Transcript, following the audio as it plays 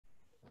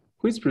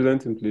Who is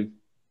presenting, please?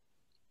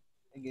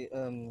 Okay,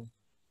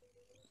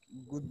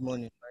 good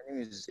morning. My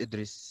name is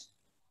Idris.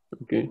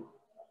 Okay.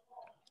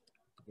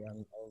 Yeah,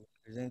 I'll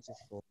present it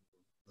for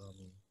um,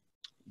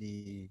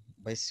 the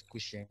bicycle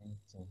sharing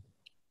thing.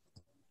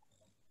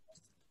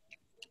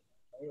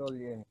 Are you all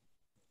hear me?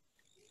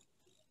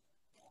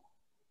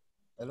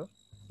 Hello?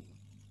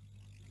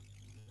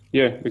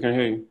 Yeah, we can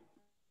hear you.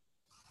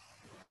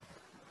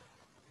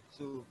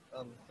 So,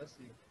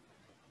 firstly,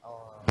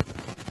 our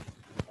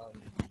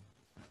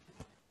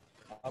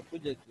our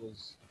project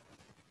was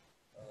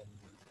um,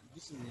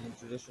 this is the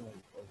introduction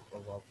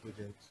of our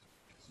project.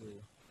 So,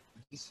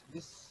 this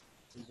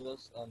is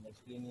just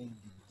explaining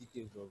the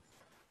details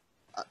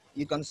of.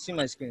 You can see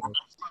my screen. Right?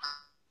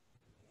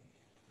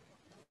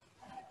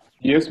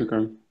 Yes, we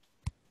can.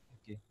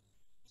 Okay.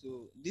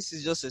 So this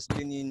is just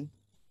explaining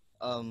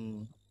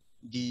um,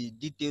 the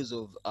details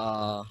of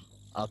our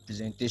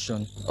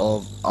presentation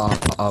of our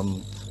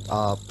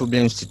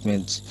problem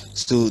statement.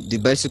 So the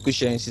bicycle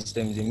sharing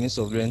system is a means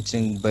of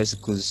renting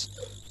bicycles.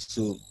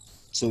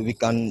 So we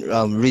can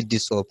read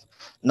this up.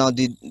 Now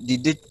the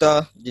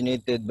data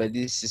generated by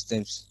these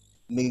systems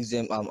makes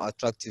them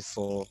attractive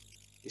for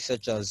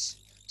researchers.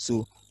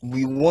 So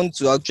we want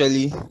to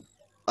actually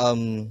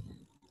um,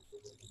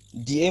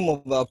 the aim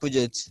of our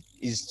project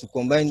is to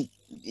combine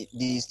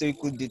the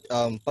historical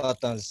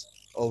patterns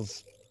of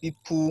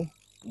people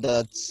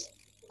that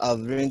have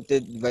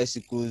rented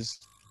bicycles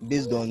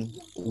based on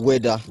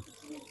weather.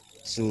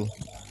 So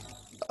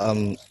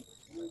um,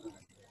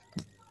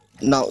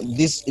 now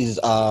this is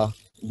the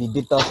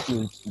data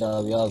field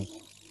that we have.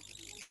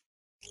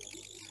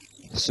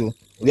 So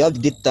we have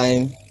the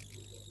daytime,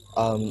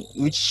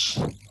 which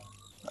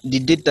the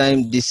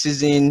daytime, the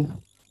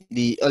season,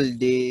 the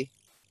holiday,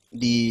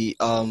 the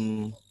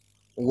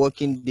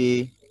working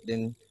day,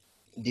 then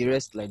the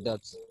rest like that.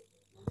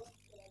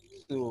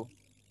 So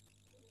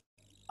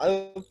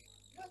I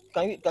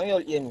can you all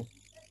hear me?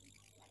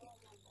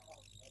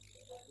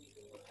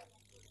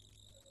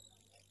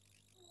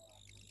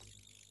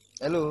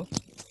 Hello,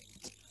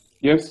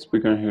 Yes,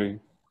 we can hear you.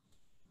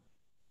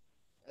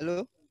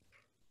 hello.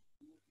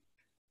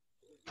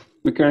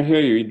 We can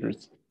hear you,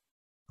 Idris.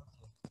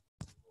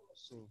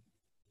 So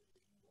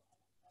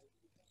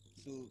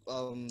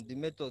the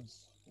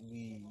methods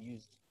we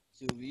used.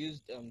 So we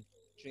used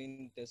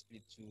train test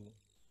split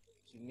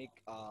to make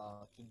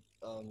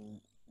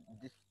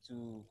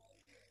to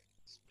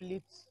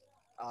split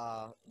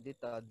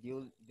data, the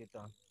whole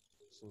data.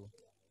 So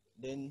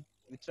then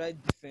we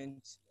tried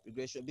different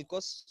regression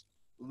because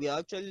we are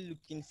actually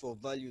looking for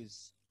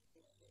values.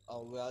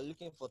 We are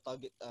looking for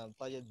target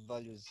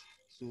values.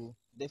 So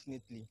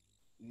definitely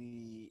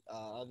we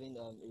are having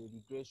a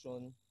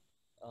regression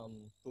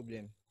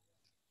problem.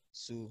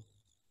 So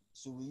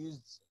we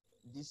used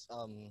this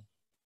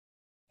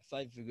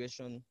five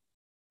regression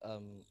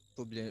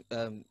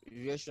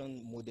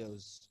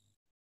models: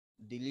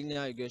 the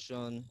linear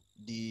regression,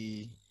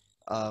 the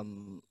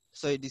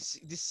this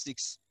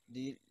six,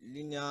 the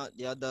linear,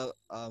 the other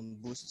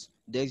boost,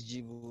 the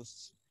XG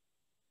boost,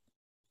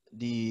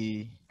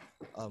 the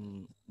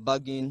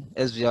bagging,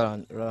 SVR,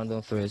 and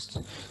random forest.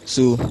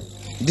 So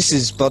this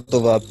is part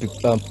of our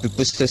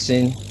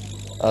pre-processing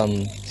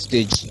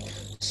stage.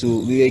 So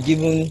we were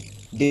given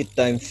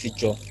daytime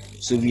feature.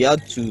 So we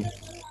had to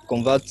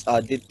convert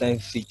our daytime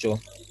feature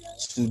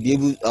to be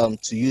able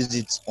to use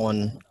it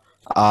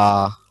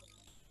our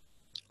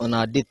on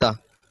our data.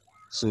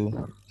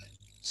 So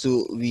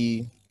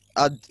we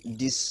add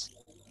this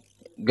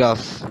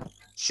graph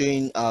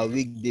showing our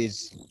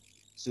weekdays.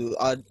 So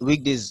our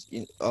weekdays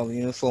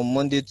from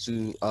Monday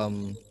to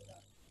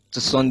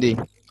Sunday.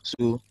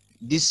 So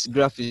this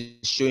graph is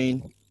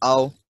showing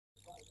how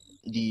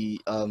the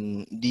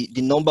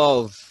number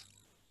of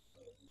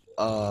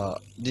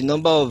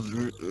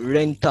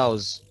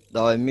rentals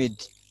that were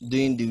made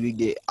during the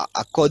weekday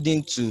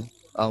according to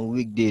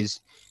weekdays.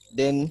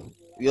 Then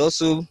we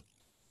also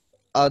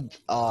add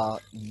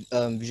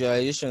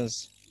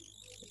visualizations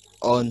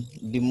on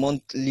the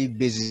monthly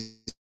basis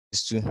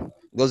too,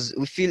 because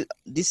we feel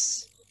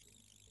this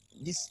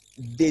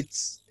date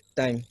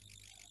time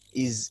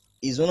is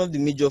one of the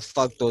major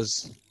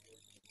factors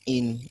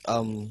in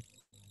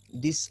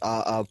this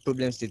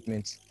problem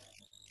statement.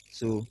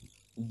 So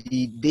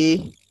the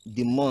day,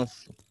 the month.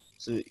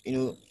 So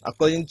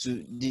according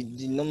to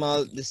the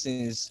normal, this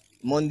is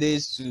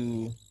Mondays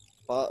to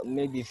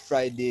maybe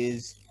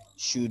Fridays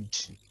should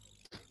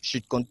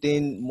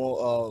contain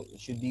more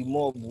should be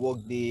more of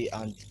work day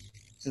and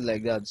things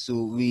like that.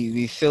 So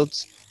we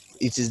felt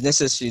it is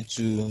necessary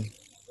to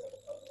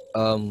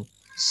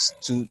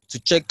to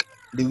check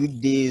the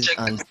weekdays,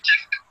 and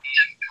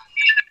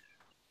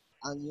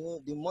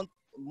the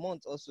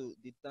month also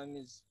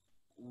determines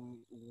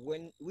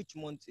when which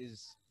month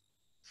is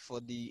for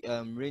the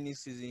rainy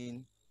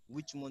season,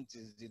 which month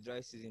is the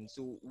dry season.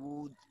 So we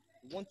would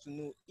want to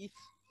know if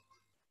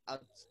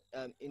at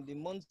in the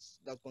months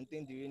that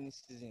contain the rainy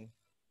season,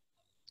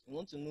 we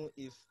want to know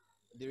if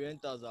the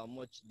rentals are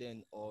much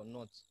then or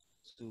not.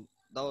 So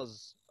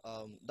that's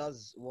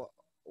what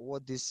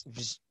what these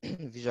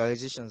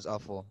visualizations are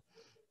for.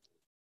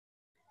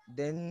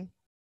 Then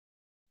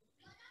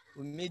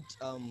we made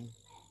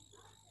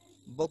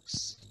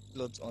box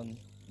plots on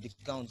the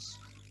counts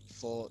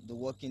for the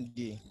working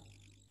day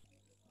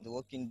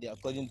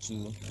according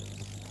to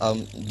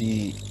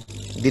the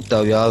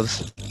data we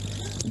have.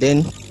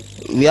 Then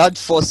we had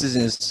 4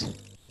 seasons,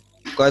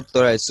 quite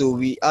alright. So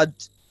we are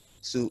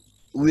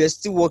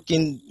still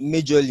working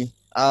majorly.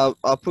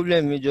 Our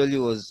problem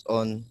majorly was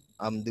on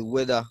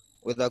the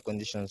weather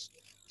conditions.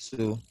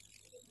 So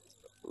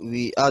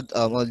we had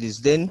all this.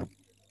 Then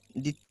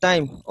the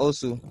time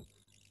also,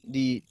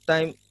 the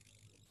time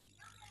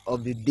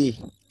of the day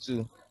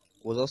too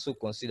was also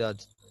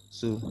considered.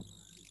 So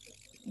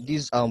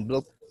these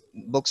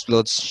box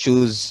plots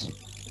shows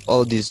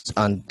all this.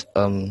 And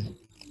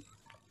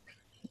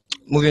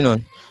moving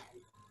on.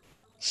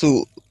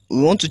 So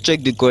we want to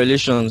check the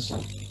correlations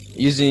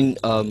using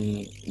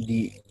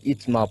the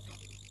heat map.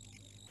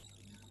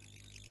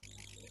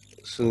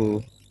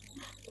 So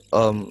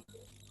um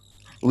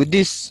with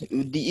this,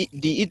 the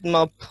heat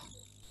map,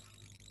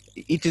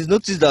 it is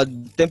noticed that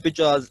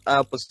temperature has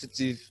higher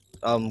positive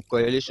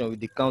correlation with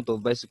the count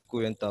of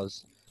bicycle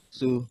rentals.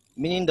 So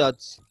meaning that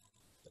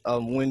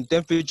when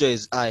temperature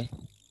is high,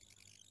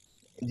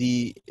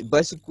 the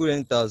bicycle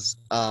rentals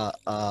are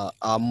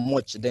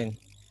much then.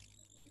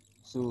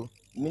 So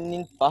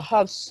meaning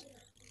perhaps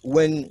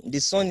when the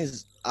sun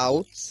is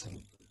out,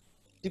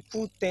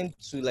 people tend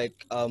to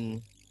like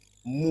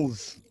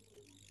move.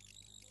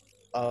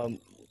 Um,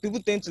 People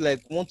tend to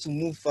like want to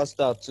move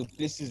faster to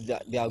places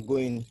that they are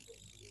going,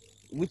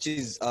 which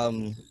is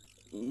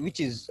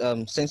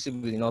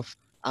sensible enough.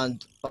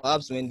 And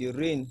perhaps when the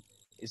rain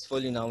is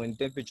falling and when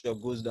temperature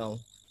goes down,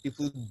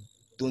 people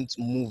don't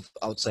move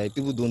outside.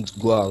 People don't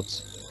go out.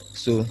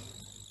 So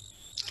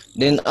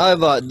then,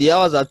 however, the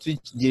hours at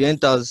which the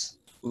rentals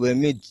were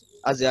made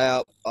has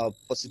a higher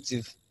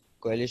positive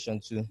correlation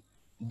to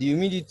the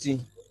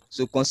humidity.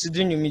 So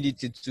considering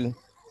humidity too,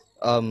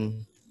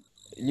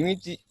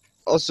 humidity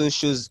also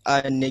shows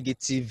a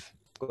negative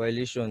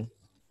correlation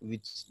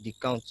with the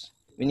count,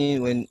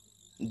 meaning when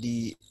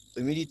the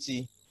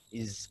humidity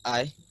is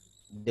high,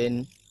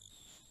 then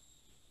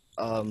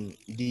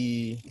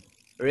the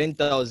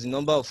rentals, the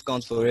number of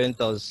counts for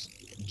rentals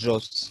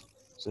drops.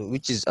 So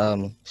which is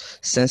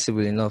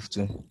sensible enough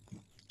too.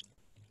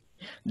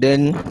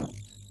 Then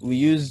we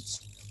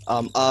used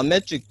our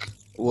metric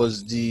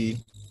was the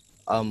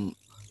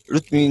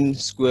root mean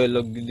square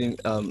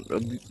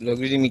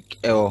logarithmic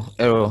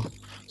error.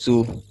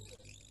 So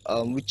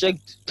we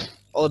checked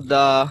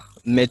other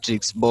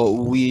metrics, but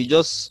we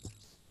just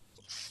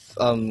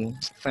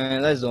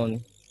finalized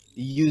on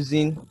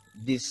using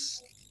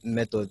this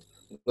method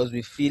because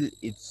we feel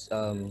it's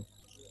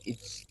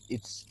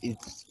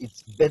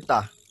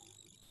better.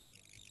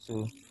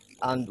 So,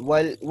 and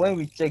when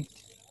we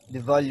checked the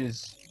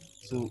values,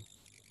 so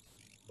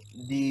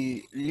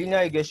the linear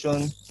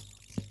regression,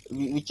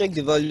 we checked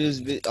the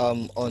values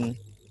on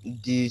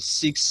the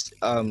six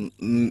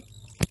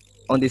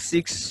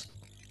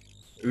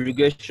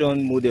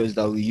regression models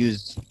that we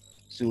used.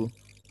 So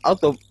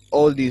out of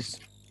all this,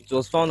 it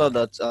was found out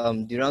that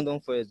the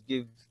random forest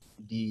gave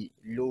the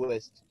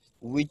lowest,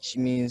 which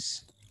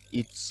means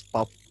it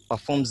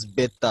performs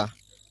better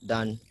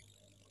than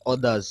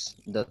others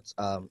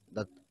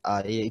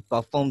it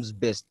performs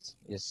best.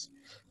 Yes,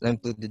 let me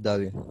put it that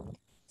way.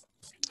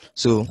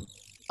 So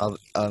I've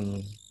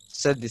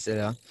said this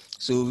earlier.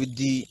 So with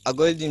the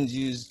algorithms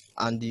used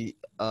and the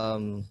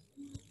and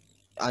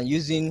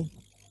using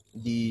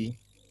the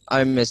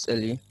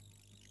RMSLE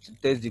to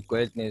test the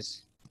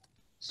correctness,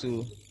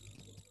 so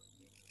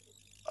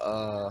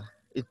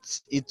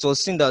it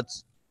was seen that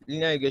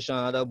linear regression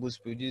and other boosts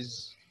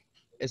produce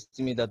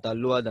estimates that are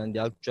lower than the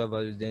actual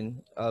values.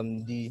 Then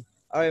the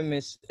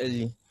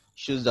RMSLE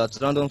shows that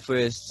random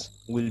forest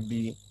will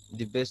be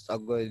the best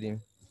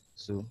algorithm.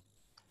 So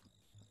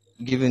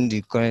given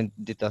the current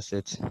data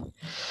set.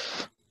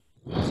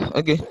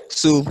 Okay,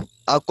 so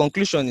our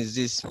conclusion is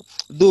this: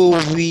 though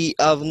we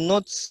have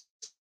not,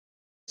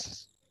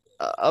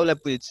 how will I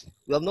put it?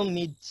 We have not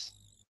made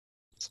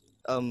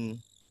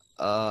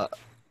uh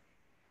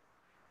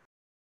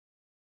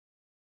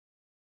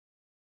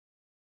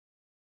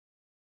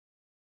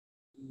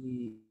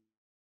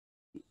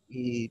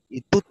a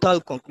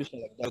total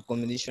conclusion like that,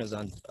 recommendations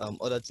and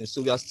other things.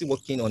 So we are still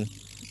working on.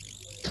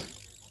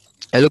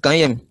 Hello, can you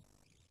hear me?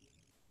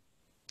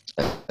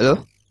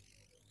 Hello,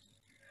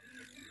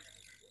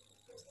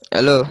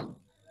 hello.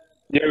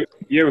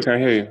 Yeah, we can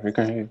hear you. We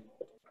can hear you.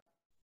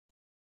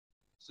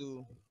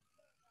 So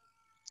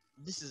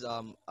this is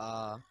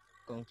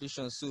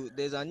conclusion. So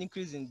there's an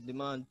increase in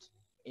demand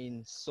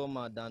in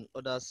summer than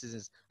other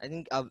seasons. I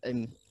think I've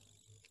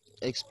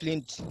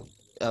explained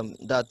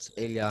that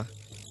earlier.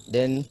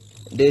 Then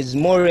there's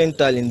more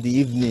rental in the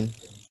evening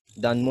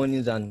than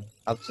mornings and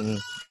afternoon,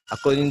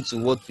 according to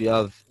what we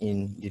have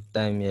in the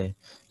time here.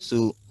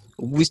 So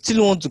we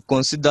still want to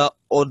consider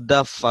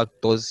other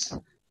factors,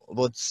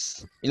 but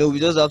we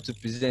just have to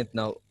present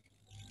now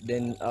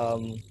then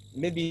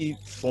maybe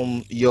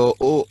from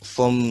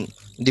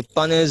the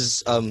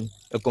panel's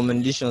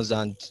recommendations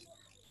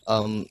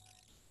um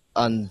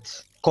and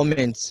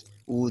comments,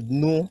 we would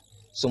know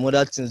some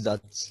other things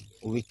that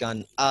we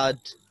can add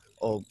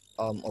or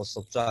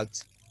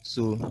subtract.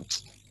 So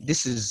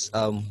this is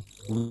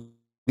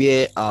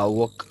where our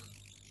work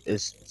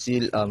is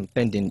still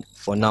pending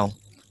for now.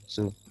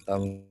 So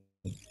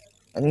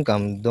I think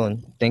I'm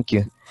done. Thank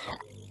you.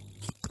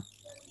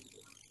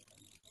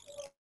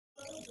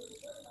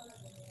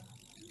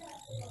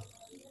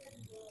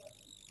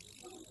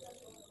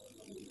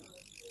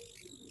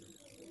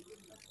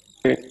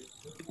 Okay.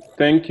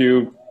 Thank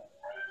you,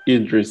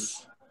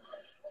 Idris.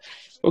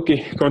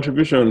 Okay,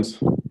 contributions.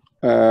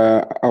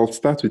 I'll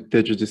start with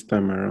Teju this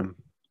time around.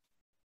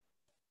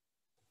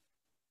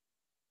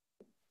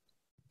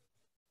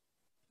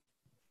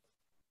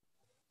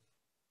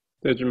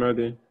 Teju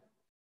Made.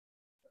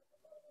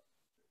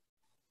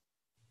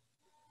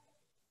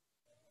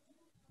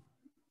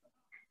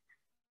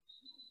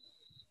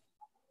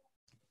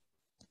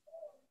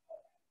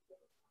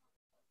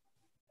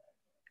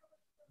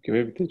 Okay,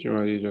 maybe Teju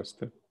Made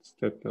just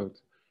stepped out.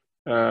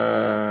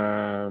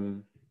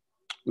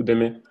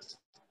 Udeme.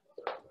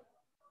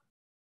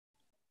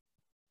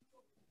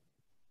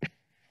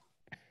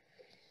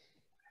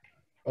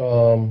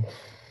 Um,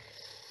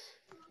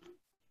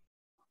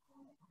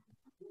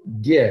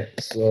 yeah,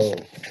 so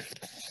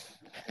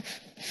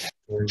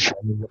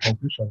the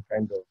conclusion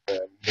kind of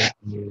made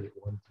me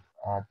want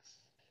to ask.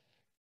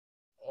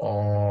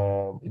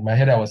 In my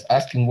head, I was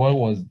asking what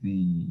was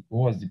the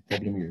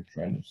problem you're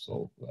trying to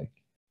solve? Like,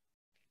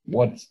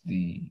 what's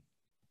the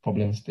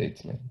problem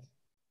statement?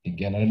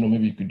 Again, I don't know.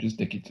 Maybe you could just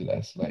take it to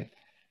that slide.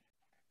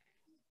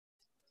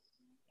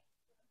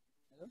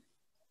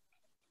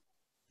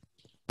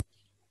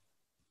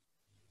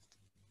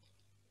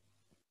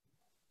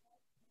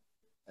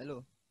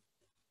 Hello.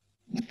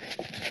 Can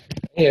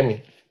you hear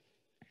me?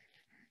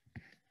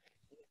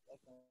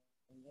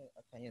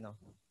 I can hear now.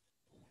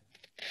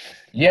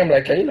 Yeah, I'm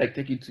like, can you like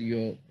take it to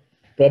your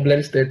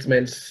problem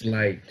statement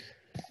slide?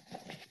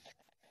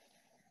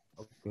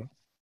 Okay.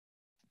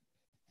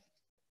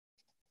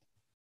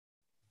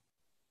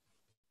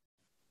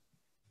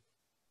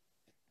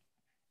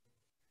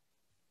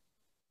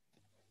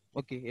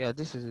 Okay. Yeah,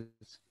 this is it.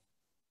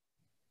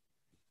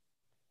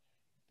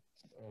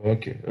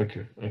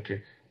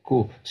 Okay.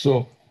 Cool.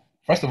 So,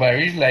 first of all, I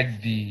really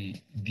like the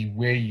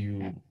way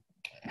you.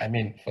 I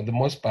mean, for the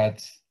most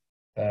part,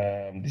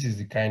 this is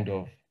the kind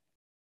of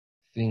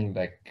thing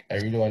like I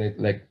really wanted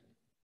like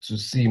to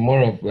see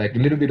more of like a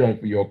little bit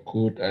of your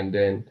code and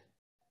then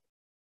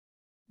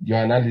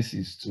your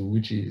analysis too,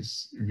 which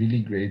is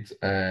really great.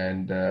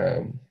 And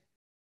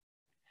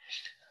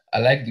I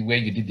like the way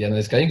you did the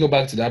analysis. Can you go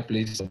back to that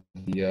place of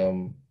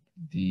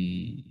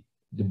the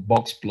the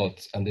box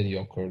plot and then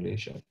your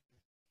correlation?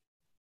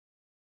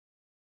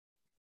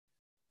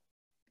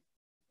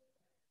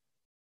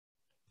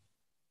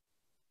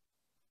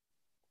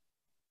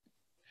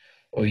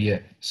 Oh yeah.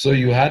 So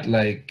you had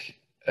like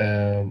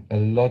a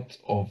lot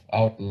of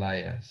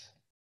outliers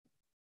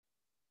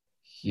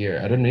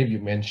here. I don't know if you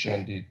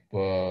mentioned it,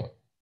 but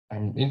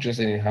I'm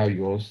interested in how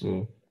you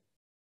also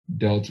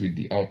dealt with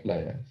the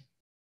outliers.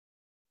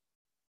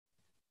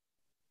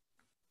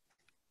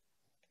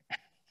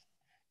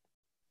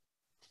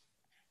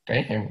 Can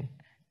you hear me?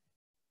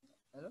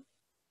 Hello.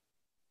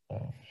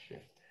 Oh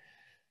shit.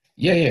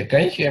 Yeah.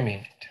 Can you hear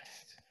me?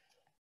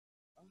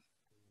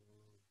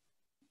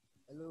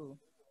 Hello.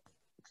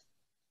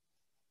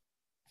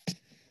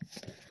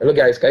 Hello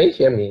guys, can you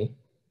hear me?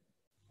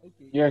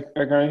 Okay. Yeah,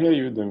 I can hear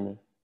you, Udeme.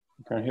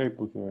 I can hear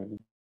both of you.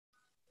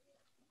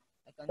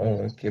 I can hear Oh,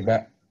 you. okay,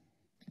 but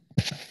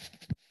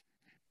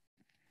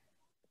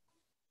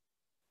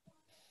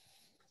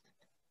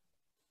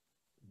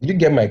did you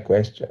get my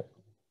question?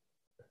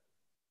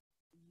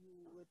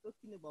 You were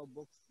talking about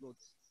box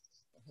plots.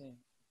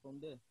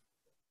 From there.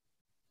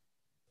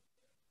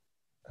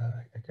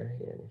 I can't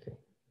hear anything.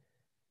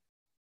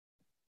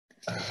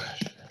 Ah,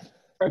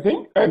 I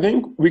think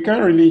we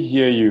can't really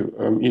hear you,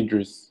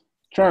 Idris.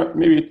 Try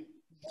maybe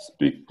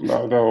speak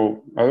louder,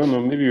 or I don't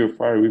know, maybe you're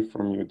far away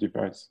from your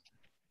device.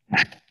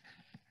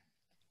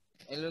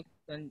 Hello.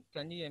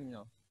 Can you hear me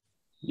now?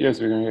 Yes,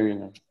 we can hear you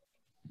now.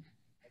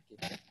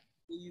 Okay.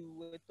 So you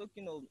were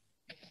talking of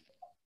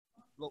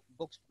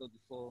box plot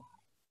before.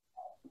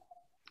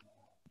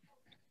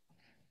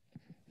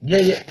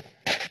 yeah.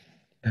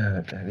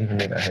 I didn't even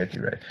know that I heard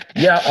you right.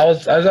 Yeah, I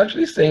was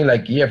actually saying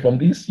like from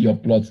these your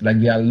plots, like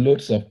there are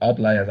loads of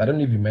outliers. I don't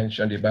know if you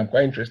mentioned it, but I'm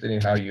quite interested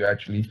in how you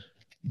actually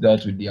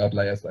dealt with the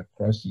outliers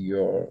across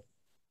your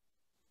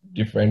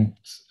different,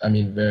 I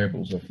mean,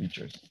 variables or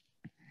features.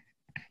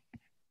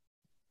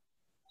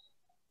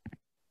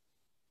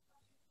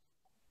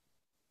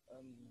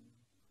 Um.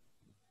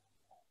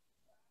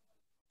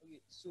 Okay.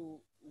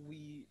 So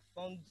we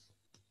found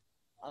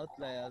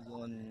outliers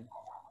on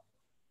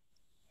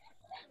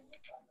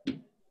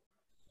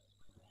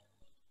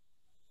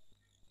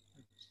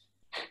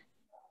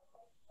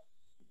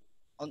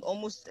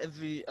almost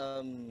every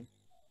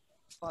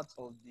part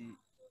of the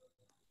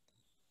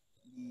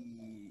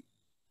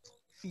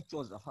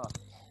features.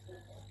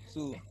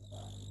 So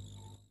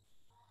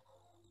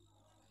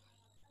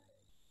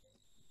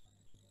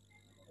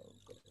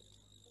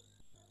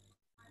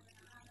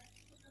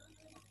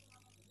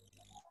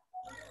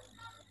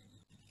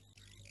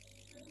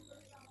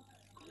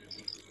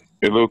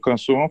Hello, can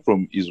someone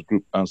from his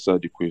group answer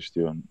the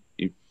question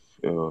if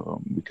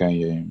we can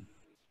hear him?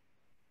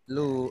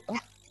 hello.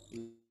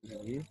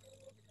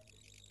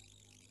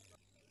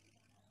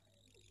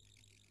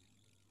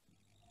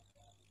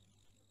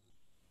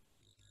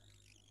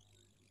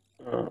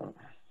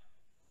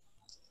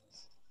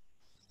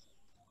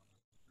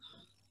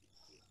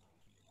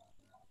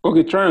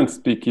 Okay, try and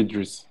speak,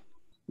 Idris.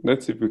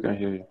 Let's see if we can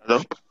hear you.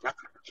 Hello?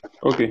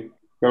 Okay,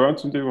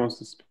 Babatunde wants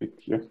to speak.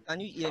 Yeah. Can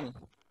you hear me?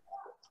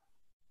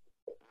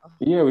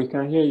 Yeah, we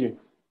can hear you.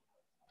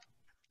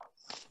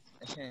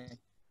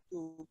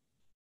 So,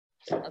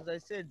 as I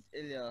said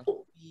earlier,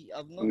 we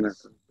have not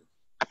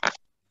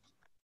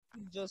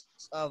just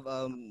have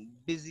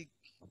basic.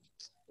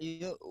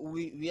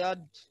 We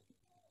had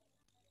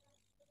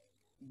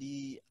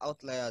the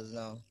outliers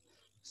now.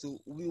 So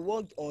we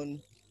worked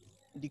on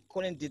the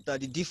current data,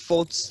 the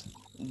default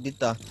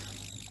data.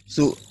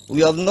 So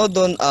we have not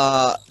done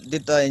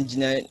data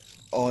engineering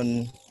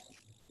on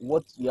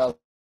what we have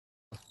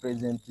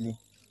presently.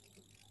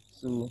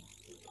 So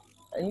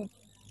I think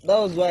that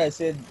was why I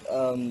said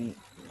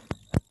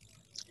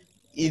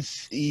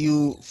if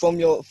you from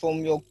your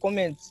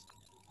comments,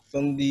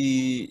 from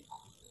the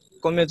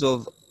comments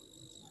of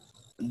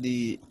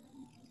the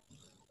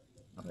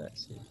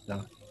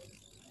now.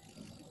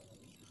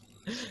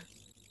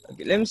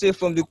 Okay, let me say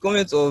from the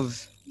comments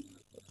of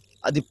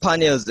the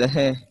panels,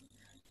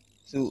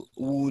 so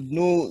we would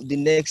know the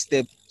next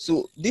step.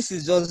 So this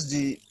is just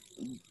the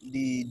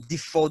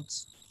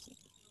default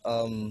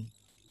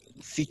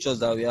features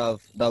that we have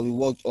that we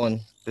worked on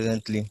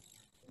presently.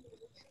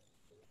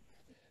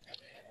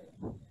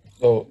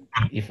 So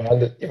if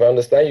I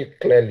understand you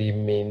clearly,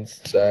 means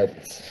that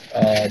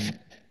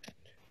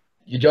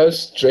you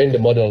just trained the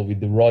model with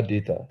the raw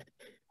data,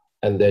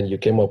 and then you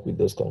came up with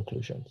those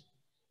conclusions.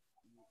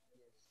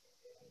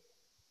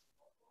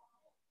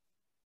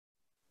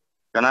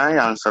 Can I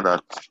answer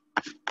that?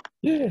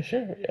 Yeah,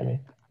 sure. I mean,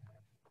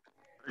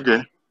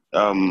 Okay.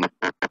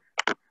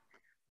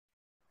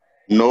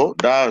 No,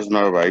 that is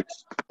not right.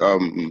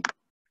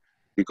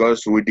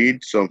 Because we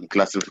did some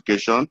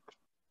classification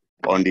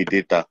on the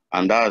data,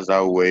 and that's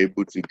how we're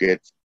able to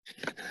get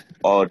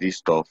all this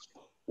stuff.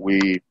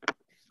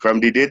 From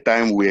the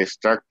daytime, we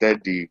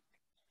extracted the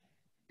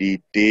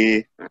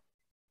day.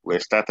 We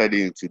started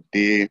into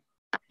day,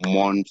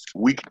 months,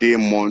 weekday,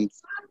 months,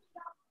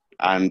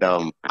 and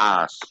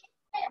hours.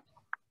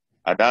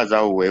 And that's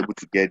how we're able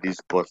to get these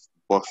box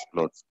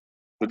plots.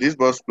 So this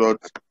box plot,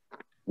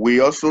 we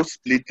also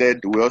did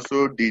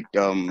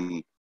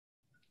the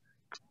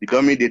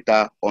dummy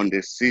data on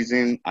the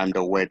season and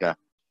the weather.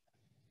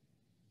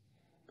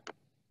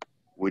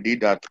 We did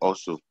that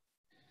also.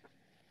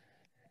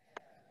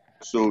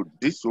 So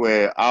this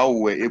were how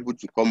we're able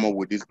to come up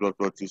with this plot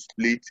to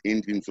split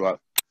into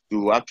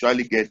to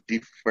actually get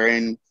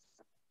different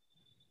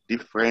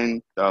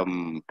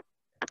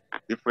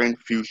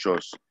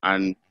futures.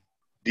 And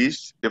the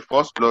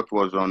first plot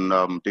was on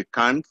the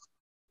cans.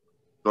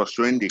 It was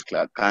showing the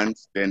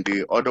cans. Then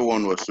the other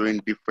one was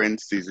showing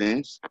different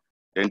seasons.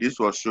 Then this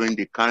was showing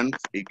the cans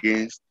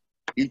against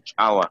each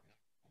hour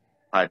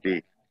per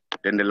day.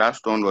 Then the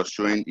last one was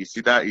showing is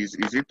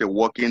it a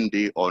working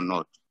day or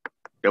not.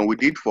 Then we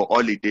did for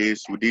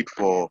holidays, we did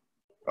for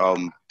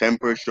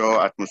temperature,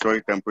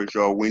 atmospheric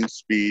temperature, wind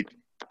speed,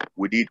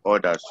 we did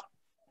others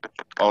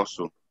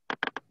also.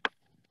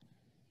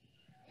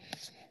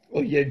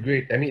 oh yeah,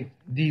 great. I mean,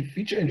 the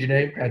feature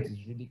engineering part is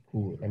really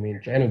cool. I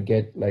mean, trying to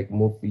get like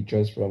more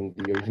features from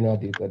the original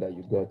data that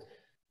you got,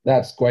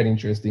 that's quite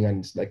interesting,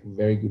 and it's like a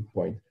very good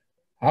point.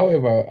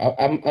 However,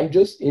 I'm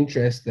just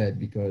interested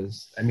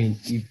because I mean,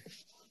 if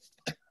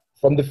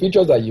from the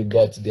features that you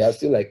got, there are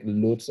still like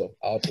loads of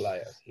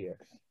outliers here.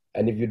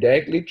 And if you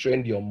directly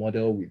trained your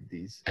model with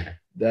this,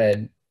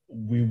 then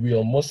we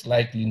will most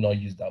likely not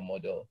use that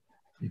model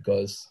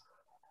because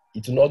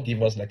it will not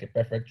give us like a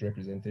perfect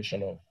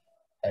representation of,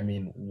 I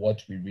mean,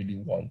 what we really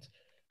want.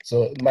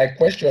 So my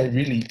question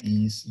really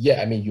is,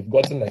 yeah, I mean, you've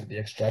gotten like the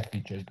extra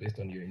features based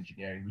on your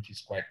engineering, which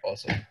is quite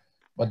awesome.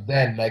 But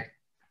then like,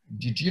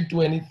 did you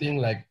do anything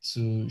like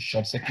to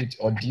short circuit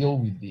or deal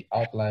with the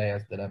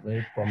outliers that are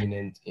very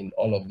prominent in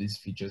all of these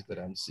features that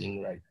I'm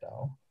seeing right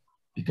now?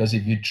 Because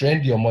if you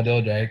trained your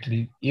model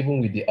directly,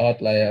 even with the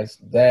outliers,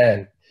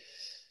 then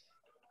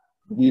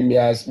we may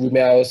as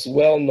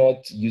well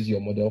not use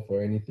your model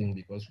for anything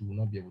because we will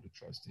not be able to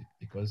trust it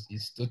because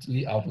it's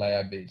totally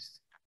outlier based.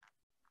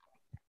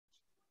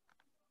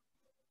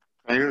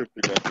 Can you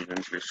repeat that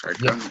again, please?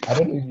 I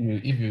don't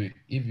know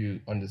if you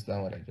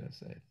understand what I just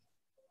said.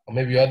 Or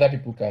maybe other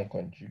people can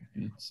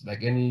contribute,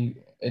 like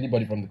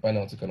anybody from the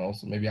panel can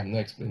also. Maybe I'm not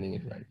explaining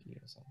it right here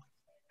or something.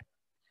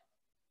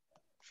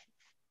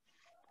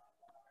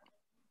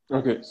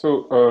 Okay,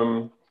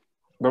 so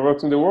But what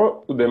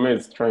Udeme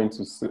is trying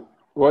to say,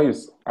 what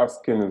he's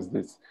asking is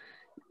this.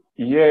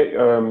 Yeah,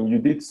 you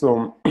did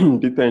some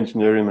data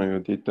engineering on your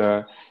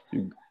data,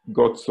 you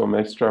got some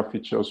extra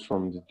features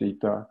from the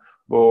data,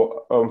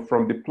 but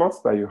from the plots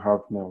that you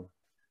have now,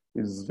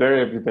 it's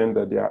very evident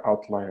that they are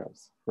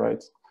outliers,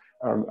 right?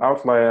 And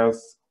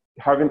outliers,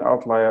 having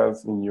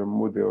outliers in your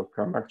model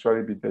can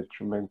actually be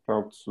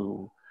detrimental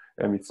to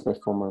its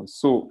performance.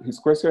 So his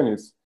question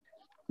is,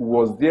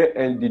 was there,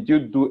 and did you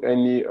do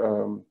any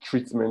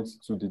treatment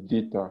to the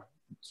data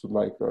to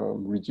like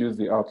reduce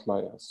the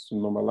outliers, to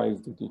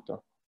normalize the data?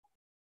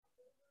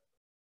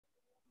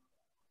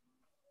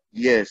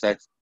 Yes,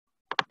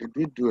 did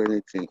we do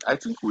anything? I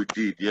think we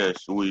did.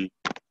 Yes,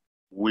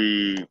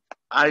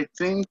 I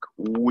think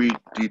we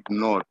did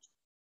not,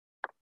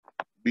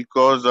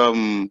 because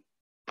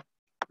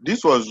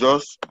this was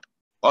just,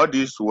 all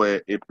these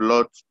were a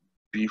plot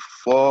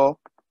before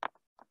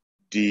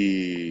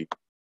the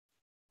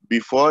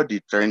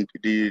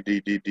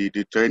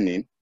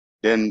training.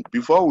 Then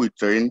before we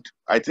trained,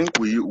 I think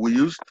we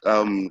used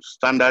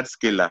standard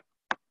scalar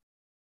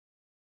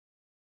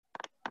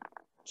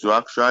to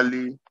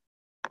actually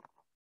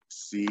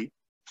see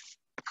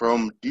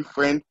from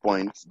different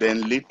points.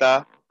 Then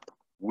later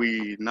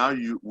we now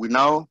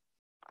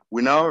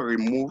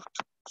removed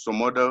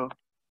some other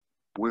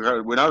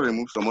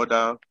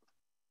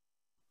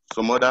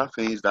some other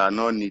things that are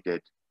not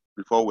needed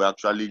before we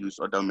actually use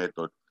other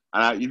methods.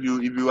 And if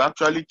you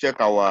actually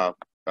check our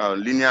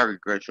linear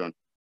regression,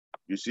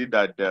 you see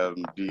that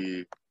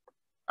the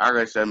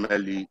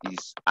RSMLE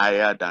is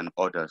higher than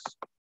others.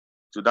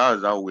 So that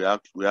is how we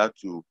had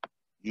to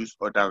use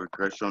other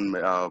regression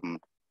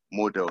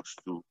models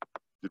to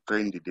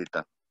train the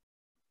data.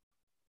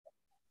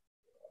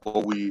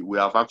 But we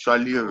have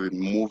actually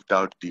removed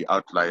out the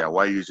outlier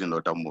while using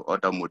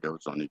other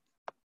models on it.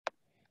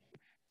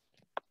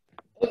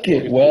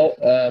 Okay, well,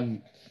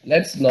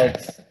 let's not.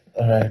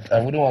 All right, I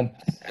wouldn't want.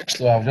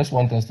 So I just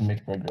want us to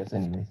make progress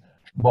anyway.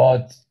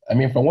 But I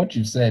mean, from what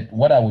you said,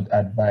 what I would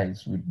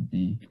advise would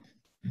be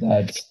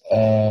that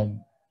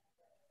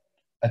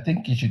I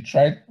think you should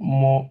try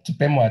to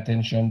pay more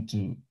attention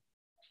to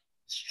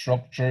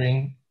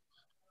structuring,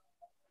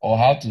 or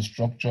how to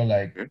structure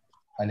like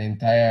an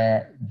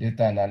entire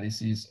data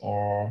analysis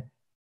or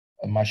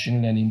a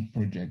machine learning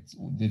project.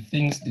 The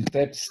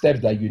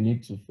steps that you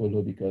need to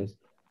follow, because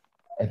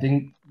I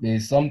think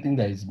there's something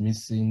that is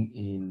missing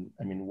in,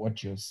 I mean,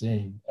 what you're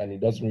saying, and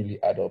it doesn't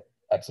really add up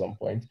at some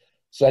point.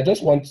 So I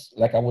just want,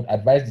 like, I would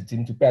advise the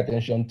team to pay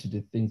attention to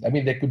the things. I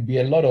mean, there could be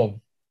a lot of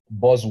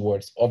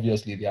buzzwords.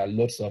 Obviously, there are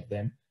lots of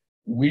them,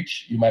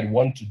 which you might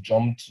want to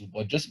jump to.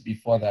 But just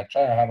before that,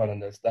 try and have an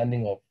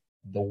understanding of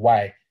the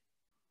why,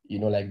 you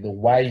know, like the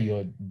why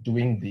you're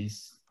doing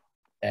this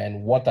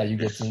and what are you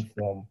getting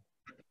from,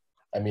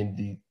 I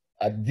mean,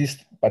 this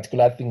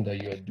particular thing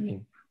that you're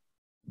doing.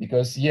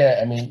 Because, yeah,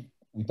 I mean,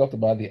 we talked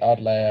about the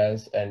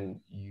outliers, and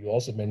you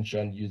also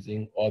mentioned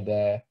using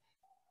other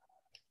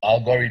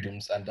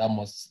algorithms, and that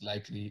most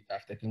likely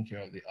have taken care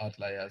of the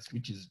outliers,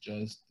 which is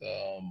just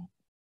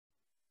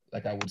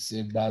like I would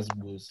say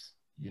buzzwords,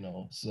 you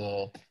know.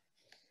 So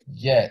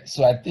yeah,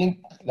 so I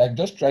think like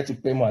just try to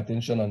pay more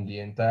attention on the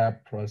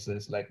entire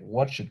process, like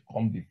what should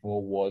come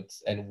before what,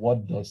 and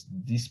what does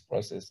this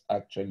process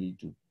actually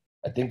do.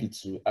 I think it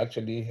will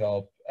actually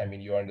help, I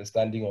mean, your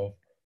understanding of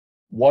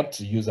what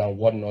to use and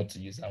what not to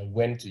use, and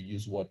when to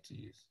use what to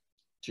use.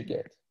 Do you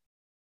get?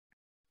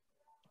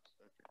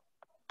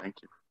 Thank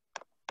you.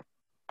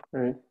 All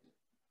right.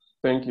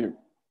 Thank you.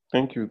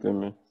 Thank you,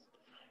 Demi.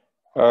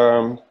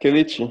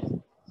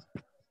 Kelechi.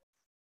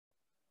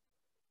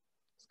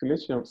 Is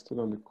Kelechi still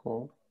on the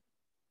call?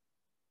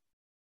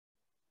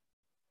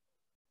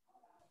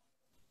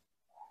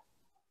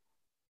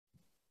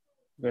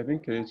 I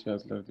think Kelechi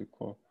has left the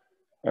call.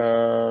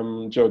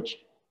 George.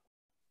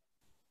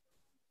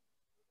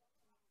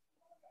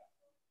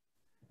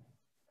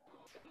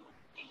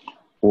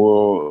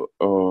 Well,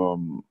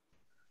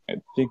 I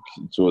think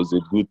it was a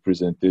good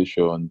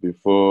presentation.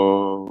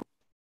 Before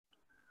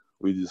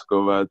we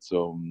discovered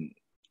some,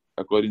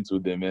 according to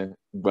them,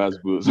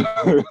 buzzwords.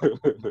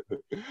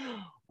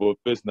 But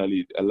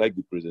personally, I like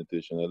the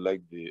presentation. I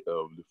like the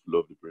flow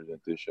of the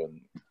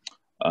presentation,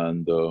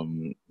 and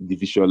the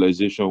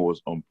visualization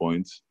was on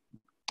point.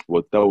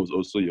 But that was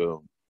also you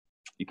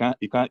can't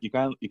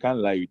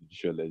lie with the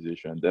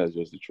visualization. That's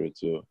just the truth.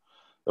 So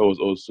that was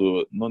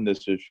also not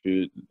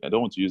necessarily, I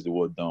don't want to use the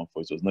word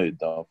downfall. It was not a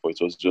downfall.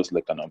 It was just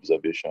like an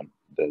observation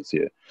that's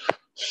here.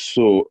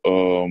 So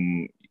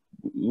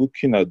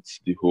looking at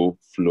the whole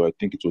flow, I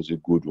think it was a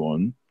good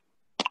one.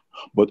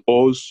 But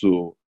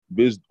also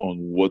based on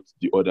what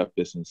the other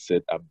person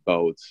said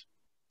about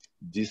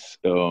this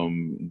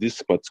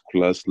this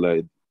particular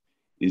slide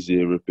is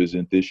a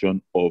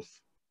representation of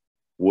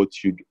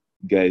what you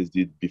guys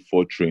did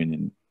before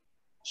training.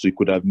 So it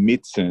could have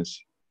made sense.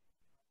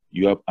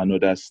 You have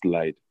another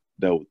slide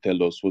that will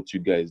tell us what you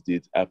guys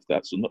did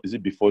after. So is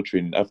it before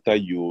training? After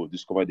you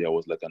discovered there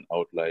was like an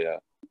outlier,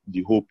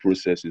 the whole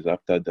process is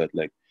after that.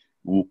 Like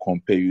we'll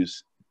compare you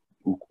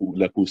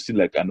we'll see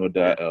like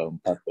another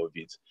part of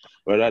it,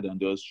 rather than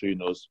just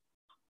showing us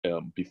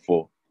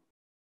before.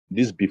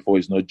 This before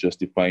is not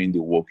justifying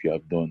the work you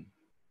have done.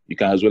 You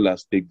can as well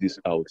as take this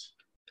out.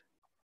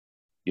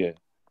 Yeah.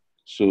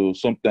 So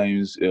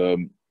sometimes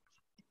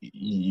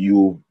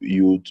you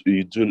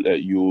do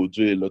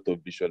a lot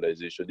of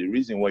visualization. The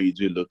reason why you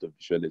do a lot of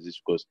visualization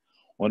is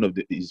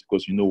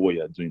because you know what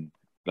you are doing.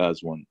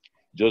 That's one.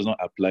 Just not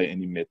apply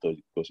any method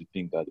because you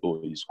think that,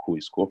 oh, it's cool,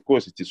 it's cool. Of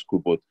course it is cool,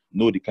 but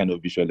know the kind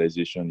of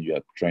visualization you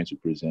are trying to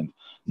present.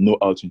 Know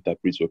how to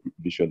interpret your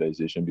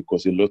visualization,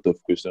 because a lot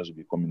of questions will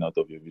be coming out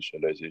of your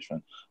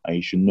visualization, and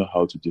you should know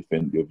how to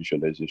defend your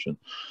visualization.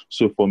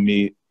 So for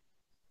me,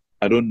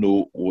 I don't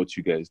know what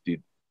you guys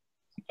did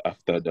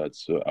after that,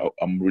 so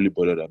I'm really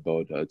bothered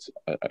about that.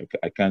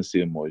 I can't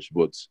say much,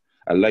 but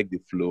I like the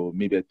flow.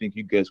 Maybe I think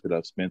you guys could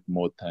have spent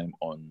more time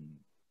on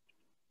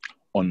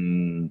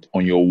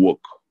your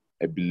work.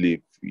 I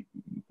believe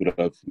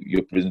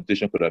your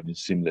presentation could have been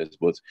seamless,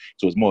 but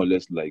it was more or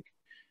less like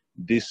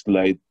this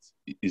slide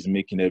is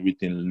making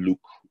everything look,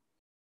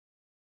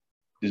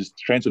 is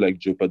trying to like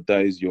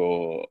jeopardize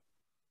your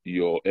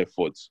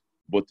efforts.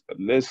 But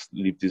let's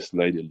leave this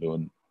slide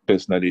alone.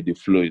 Personally, the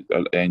flow,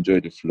 I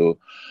enjoy the flow.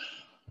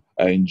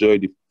 I enjoy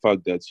the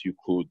fact that you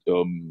could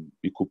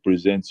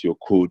present your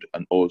code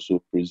and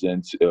also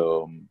present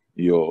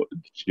your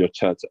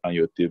charts and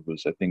your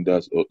tables. I think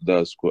that's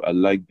cool. I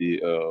like the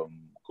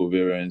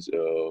covariance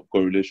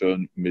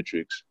correlation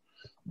matrix.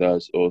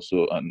 That's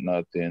also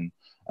another thing.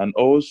 And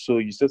also,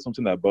 you said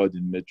something about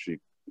the metric.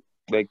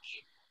 Like,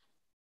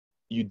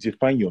 you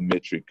define your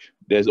metric.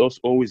 There's also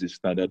always a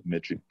standard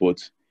metric, but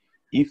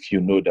if you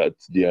know that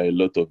there are a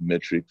lot of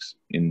metrics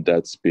in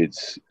that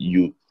space,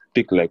 you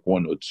pick like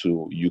one or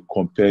two, you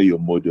compare your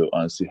model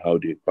and see how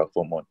they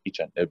perform on each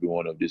and every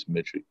one of these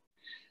metrics.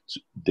 So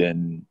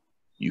then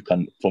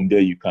from there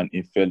you can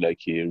infer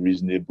like a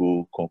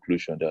reasonable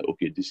conclusion that,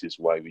 okay, this is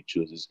why we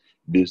chose this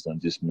based on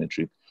this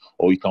metric.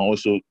 Or you can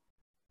also,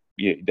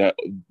 there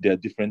are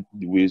different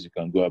ways you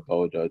can go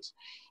about that.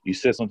 You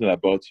said something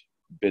about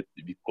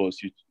because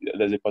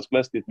there's a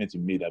particular statement you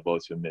made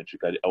about your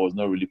metric. I was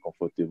not really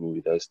comfortable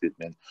with that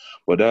statement,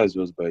 but that's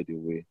just by the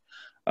way.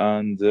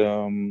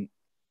 And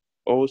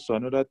also,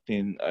 another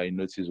thing I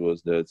noticed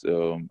was that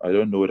I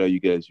don't know whether you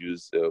guys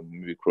use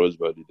maybe cross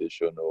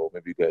validation, or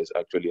maybe you guys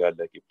actually had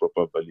like a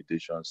proper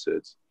validation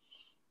set.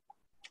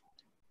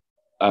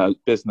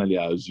 Personally,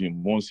 I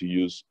assume once you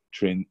use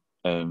train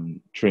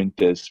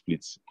test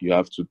splits, you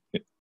have to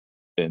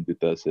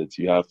data sets.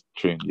 You have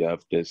train, you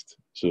have test.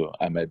 So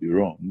I might be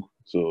wrong.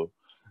 So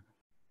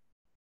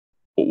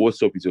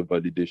what's up with your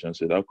validation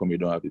set? How come you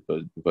don't have a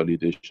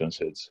validation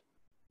sets?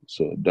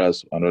 So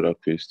that's another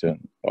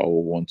question I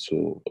will want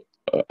to.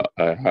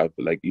 I have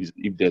like,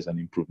 if there's an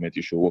improvement,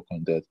 you should work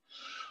on that.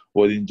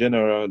 But in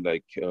general,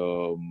 like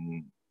it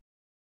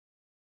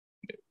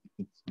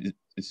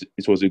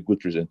was a good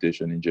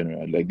presentation in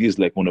general. Like, this is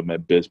like one of my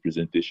best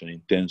presentation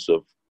in terms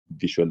of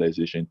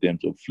visualization, in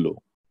terms of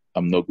flow.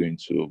 I'm not going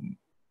to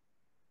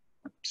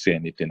say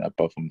anything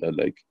apart from that.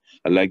 Like,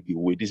 I like the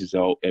way, this is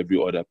how every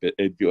other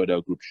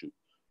group should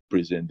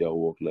present their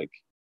work. Like,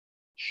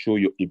 show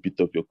a bit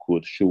of your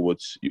code, show what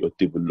your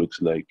table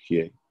looks like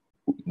here.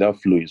 That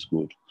flow is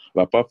good.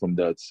 But apart from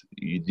that,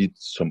 you did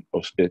some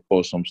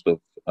awesome stuff.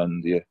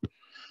 And yeah,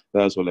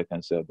 that's all I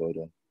can say about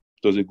that.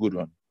 It was a good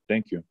one.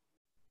 Thank you.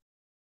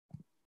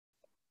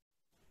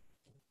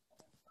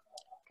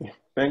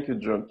 Thank you,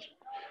 George.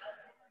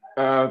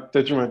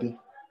 Tejumadi.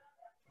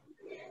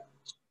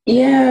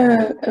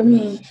 Yeah, I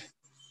mean,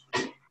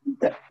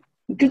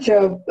 good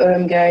job,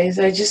 guys.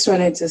 I just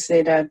wanted to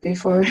say that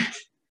before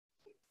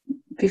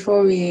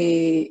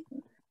we,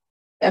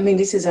 I mean,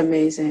 this is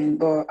amazing,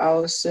 but I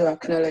also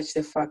acknowledge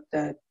the fact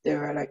that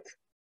there are like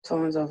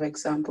tons of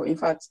examples. In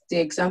fact, the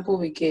example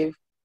we gave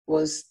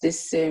was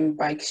this same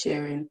bike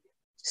sharing.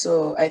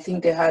 So I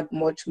think they had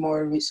much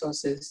more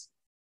resources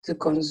to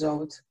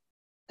consult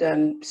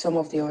than some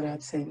of the other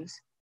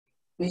things,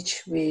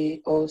 which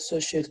we also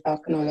should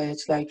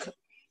acknowledge. Like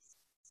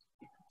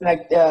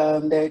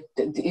the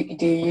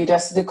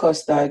Udacity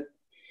course that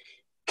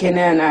Kenny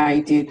and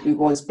I did, it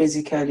was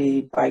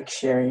basically bike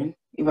sharing.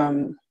 If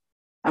I'm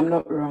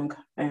not wrong.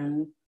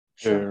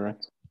 Sure. Yeah,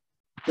 right.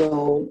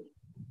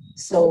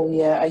 So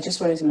yeah, I just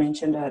wanted to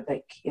mention that,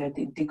 like, yeah,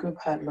 the group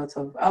had lots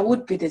of. I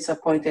would be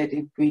disappointed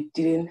if we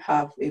didn't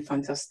have a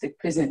fantastic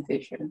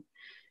presentation.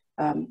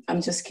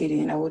 I'm just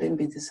kidding. I wouldn't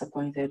be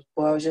disappointed,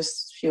 but I would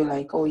just feel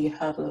like, oh, you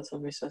have lots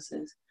of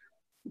resources.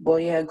 But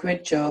yeah,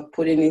 great job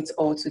putting it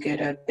all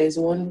together. There's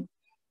one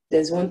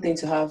thing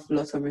to have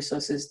lots of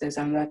resources. There's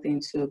another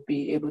thing to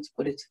be able to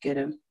put it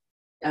together.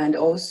 And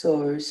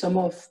also, some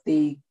of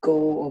the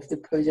goal of the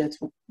project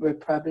were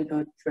probably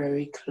not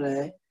very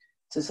clear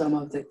to some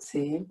of the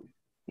team,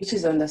 which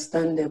is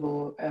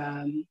understandable.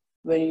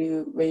 When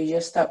you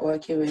just start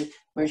working with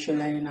machine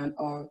learning and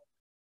all,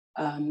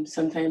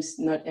 sometimes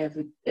not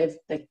every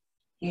like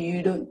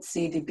you don't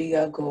see the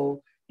bigger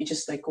goal. You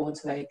just like want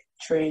to like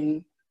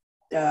train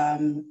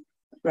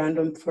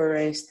random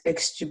forest,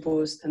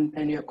 XGBoost, and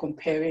then you're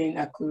comparing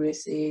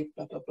accuracy,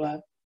 blah, blah, blah,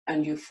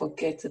 and you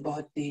forget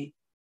about the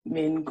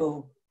main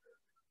goal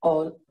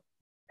or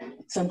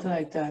something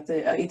like that.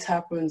 It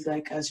happens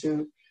like as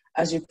you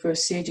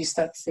proceed, you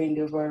start seeing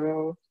the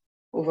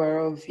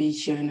overall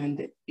vision,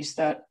 and you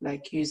start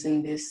like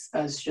using this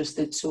as just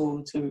a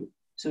tool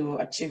to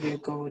achieve your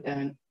goal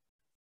than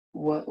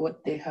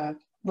what they have.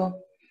 But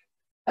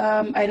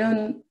I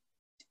don't,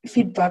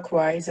 feedback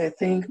wise, I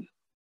think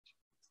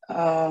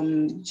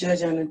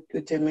George and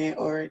Udemy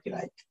already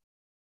like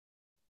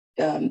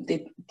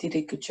they did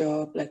a good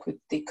job like with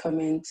the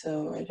comments,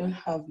 so I don't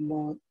have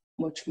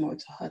much more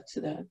to add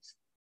to that.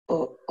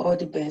 But all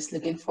the best,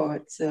 looking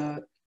forward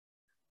to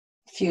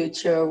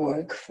future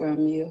work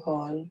from you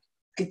all.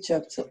 Good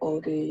job to all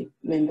the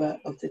members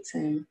of the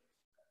team.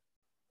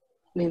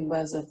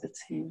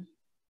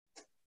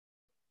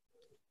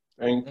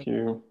 Thank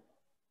you.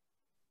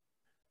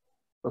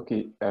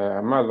 Okay,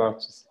 I'm allowed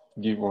to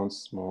give one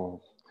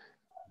small.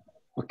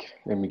 Okay,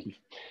 let me give.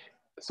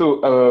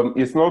 So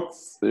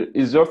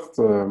it's just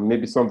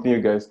maybe something you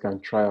guys can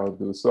try out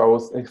though. So I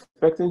was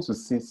expecting to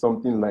see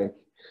something like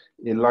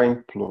a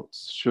line plot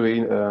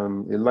showing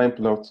a line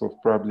plot of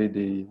probably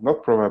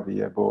but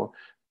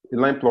a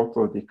line plot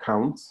of the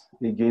count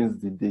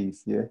against the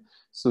days, yeah.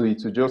 So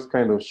it will just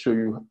kind of show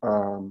you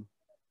how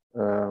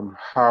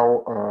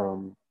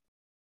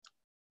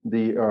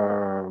the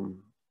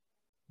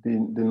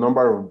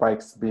number of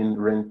bikes being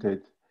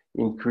rented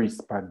increase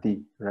per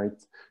day,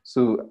 right?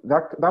 So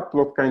that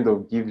plot kind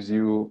of gives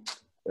you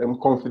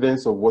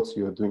confidence of what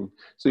you're doing.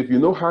 So if you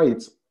know how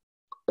it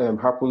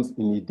happens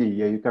in a day,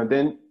 yeah, you can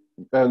then,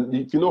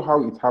 if you know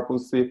how it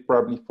happens, say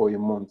probably for a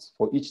month,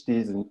 for each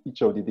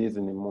of the days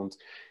in a month,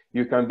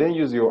 you can then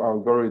use your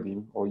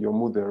algorithm or your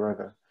model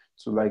rather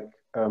to like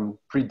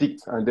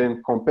predict and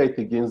then compare it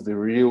against the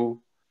real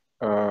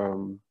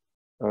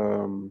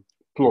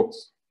plot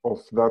of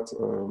that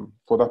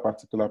for that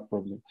particular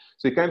problem.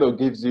 So it kind of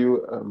gives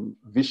you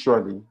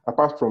visually,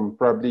 apart from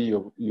probably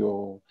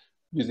your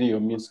using your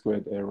mean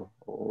squared error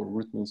or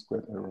root mean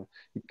squared error,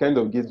 it kind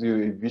of gives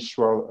you a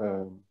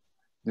visual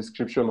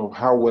description of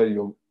how well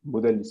your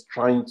model is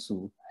trying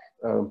to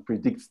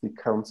predict the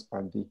counts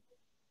per day,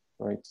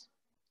 right?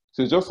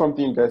 So it's just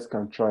something you guys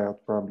can try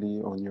out probably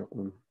on your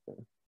own.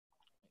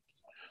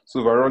 So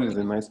overall, it's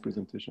a nice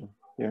presentation,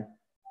 yeah.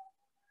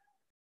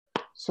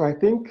 So I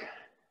think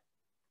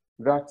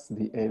that's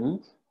the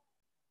end.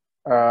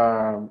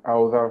 I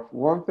would have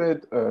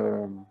wanted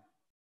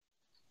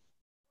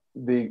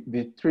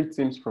the three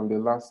teams from the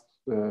last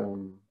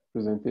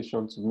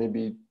presentation to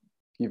maybe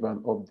give an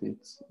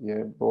update,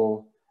 yeah,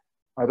 but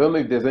I don't know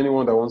if there's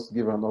anyone that wants to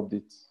give an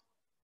update.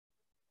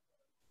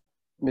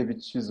 Maybe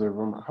choose a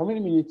room. How many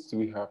minutes do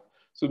we have?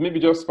 So maybe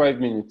just 5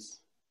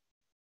 minutes.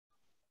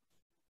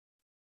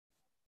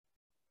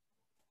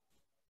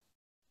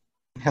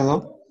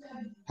 Hello,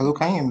 can you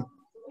hear me?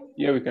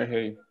 Yeah, we can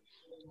hear you.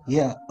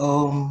 Yeah.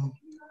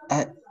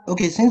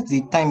 Okay. Since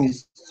the time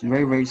is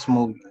very, very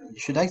small,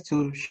 should I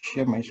still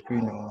share my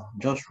screen or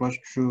just rush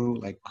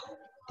through like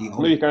the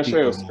whole? No, you can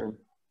share your screen.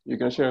 You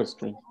can share your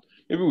screen.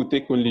 Maybe we'll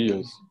take only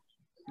yours.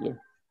 Yeah.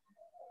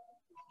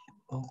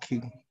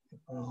 Okay.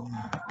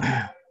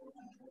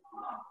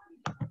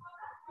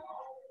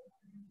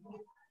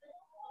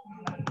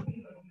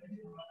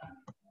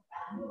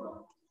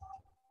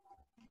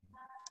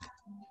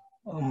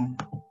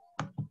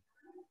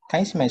 Can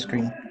you see my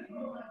screen?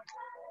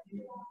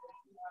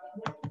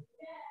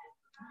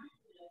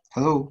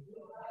 Hello.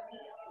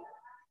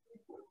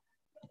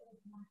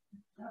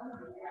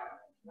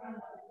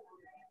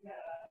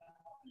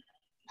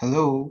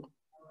 Hello.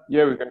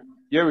 Yeah, we can.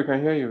 Yeah, we can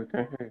hear you. We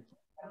can hear you.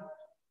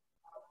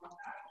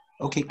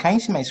 Okay, can you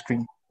see my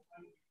screen?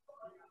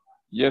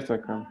 Yes, I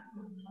can.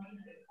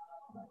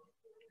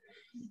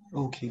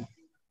 Okay.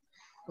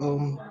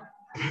 Good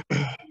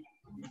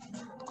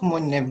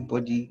morning,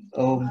 everybody.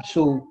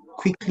 So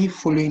quickly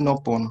following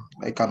up on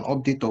like an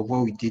update of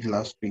what we did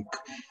last week.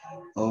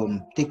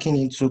 Taking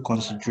into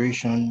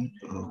consideration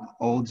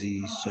all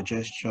the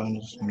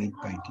suggestions made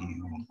by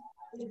the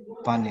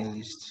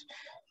panelists,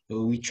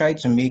 we tried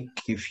to make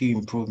a few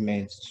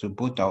improvements to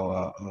both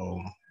our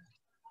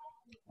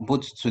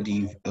both to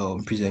the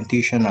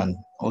presentation and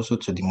also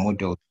to the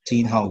model,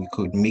 seeing how we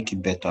could make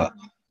it better.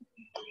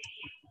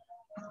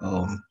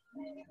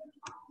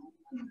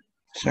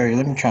 Sorry,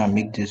 let me try and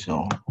make this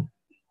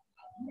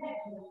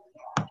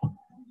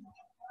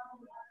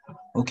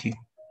okay.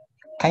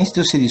 Can you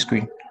still see the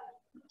screen?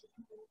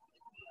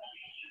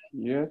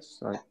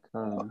 Yes, I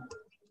can.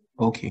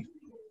 Okay.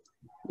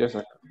 Yes, I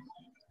can.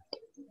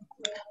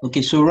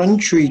 Okay, so running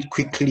through it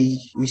quickly,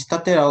 we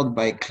started out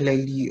by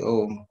clearly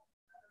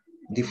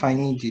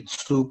defining the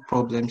two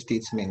problem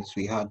statements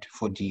we had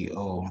for the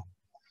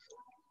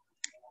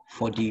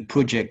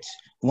project.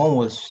 One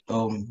was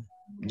from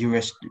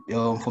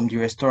the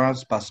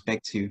restaurant's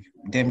perspective,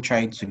 them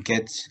trying to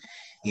get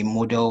a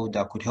model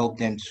that could help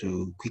them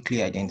to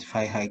quickly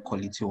identify high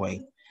quality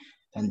wine.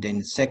 And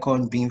then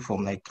second being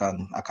from like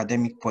an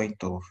academic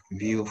point of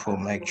view,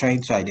 from like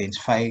trying to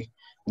identify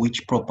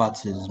which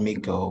properties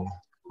make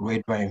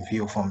red wine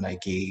feel from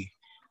like a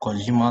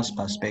consumer's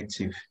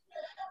perspective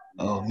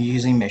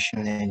using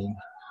machine learning.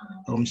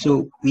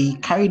 So we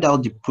carried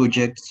out the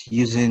project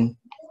using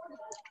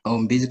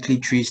basically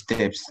 3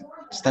 steps.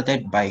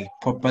 Started by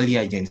properly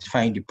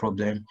identifying the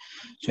problem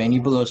to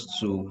enable us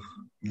to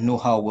know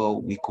how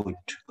well we could,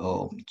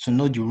 to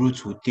know the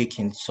route we'll take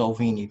in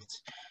solving it,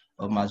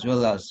 as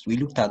well as we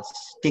looked at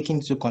taking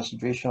into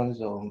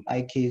considerations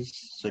IK's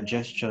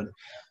suggestion.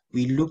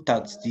 We looked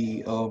at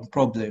the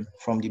problem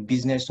from the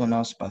business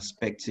owner's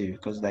perspective,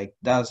 because like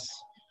that's,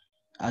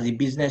 as a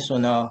business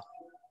owner,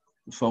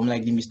 from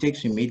like the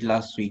mistakes we made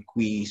last week,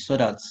 we saw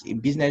that a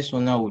business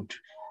owner would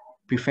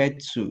prefer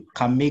to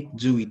can make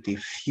do with a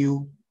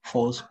few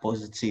false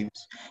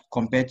positives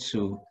compared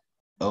to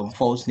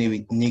false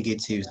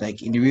negatives.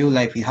 Like in the real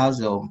life, it has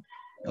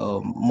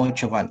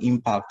much of an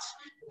impact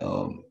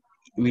um,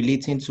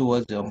 relating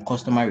towards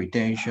customer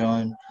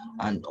retention.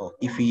 And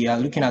if we are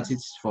looking at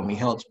it from a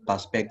health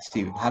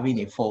perspective, having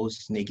a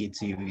false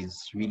negative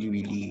is really,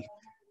 really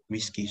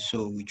risky.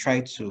 So we try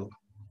to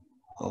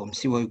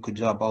see what we could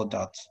do about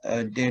that.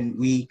 Then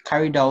we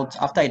carried out,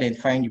 after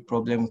identifying the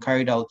problem,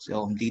 carried out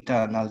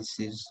data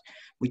analysis,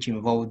 which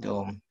involved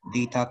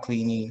data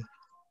cleaning.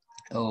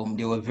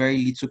 There were very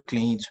little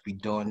cleaning to be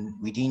done.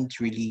 We didn't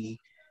really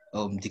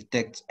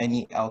detect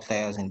any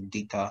outliers in the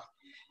data.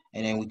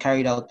 And then we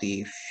carried out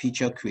the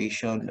feature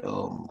creation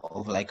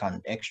of like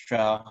an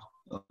extra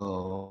column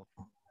or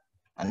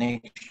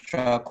an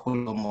extra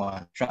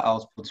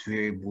output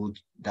variable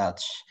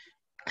that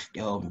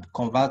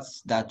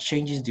converts, that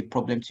changes the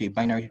problem to a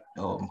binary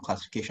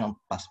classification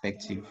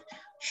perspective,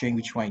 showing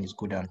which one is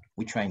good and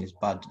which one is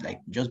bad, like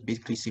just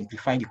basically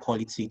simplifying the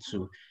quality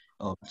to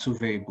 2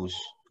 variables,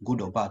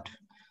 good or bad,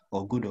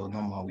 or good or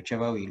normal,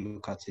 whichever way you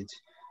look at it.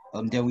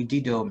 Then we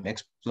did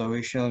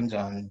explorations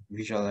and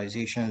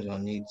visualizations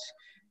on it,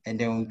 and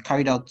then we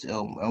carried out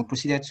and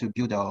proceeded to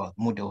build our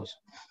models.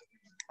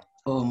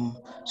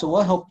 So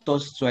what helped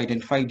us to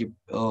identify the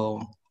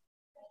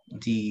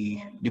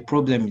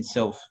problem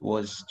itself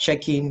was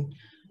checking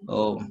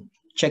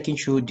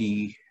through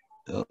the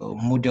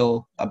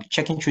model,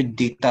 checking through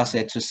data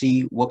set to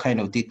see what kind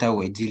of data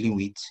we're dealing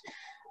with.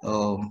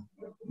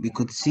 We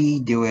could see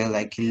there were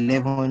like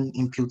 11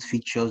 input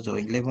features or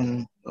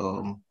 11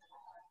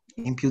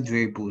 input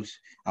variables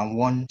and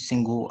 1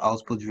 single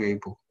output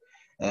variable.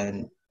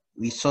 And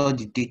we saw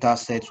the data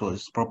set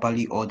was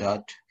properly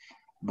ordered,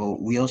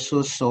 but we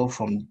also saw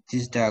from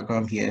this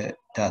diagram here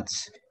that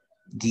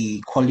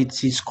the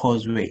quality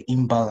scores were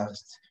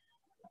imbalanced,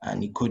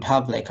 and it could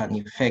have like an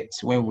effect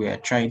when we are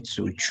trying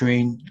to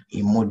train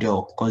a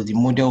model, because the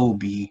model will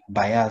be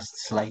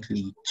biased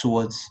slightly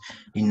towards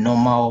the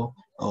normal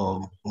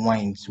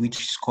wines,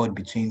 which scored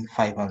between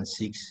 5 and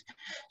 6.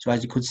 So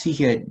as you could see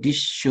here, this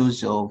shows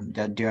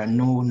that there are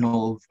no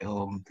null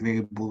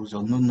variables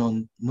or no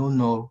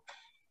null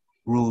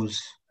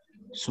rows.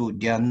 So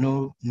there are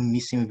no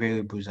missing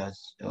variables, as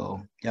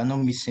there are no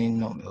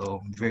missing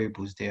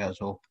variables there as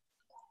well.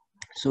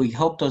 So it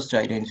helped us to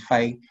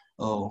identify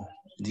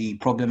the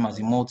problem as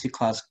a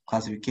multi-class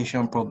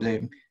classification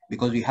problem,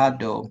 because we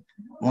had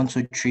 1,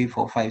 2, 3,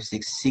 4, 5,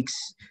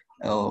 6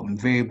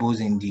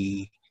 variables in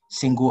the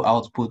single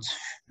output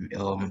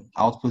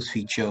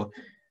feature,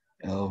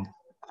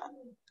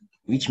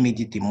 which made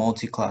it a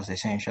multi-class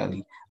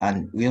essentially.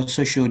 And we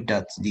also showed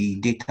that the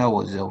data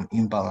was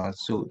imbalanced.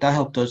 So that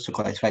helped us to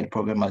classify the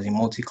problem as a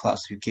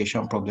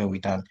multi-classification problem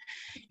with an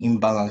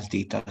imbalanced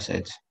data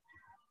set.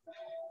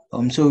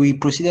 So we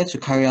proceeded to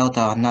carry out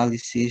our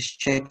analysis,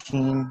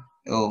 checking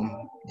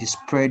the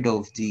spread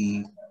of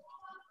the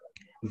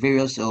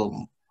various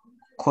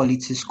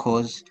quality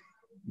scores.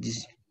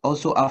 This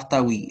also,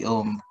 after we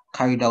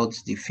carried out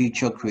the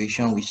feature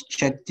creation, we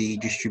checked the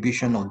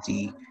distribution of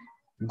the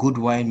good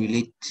wine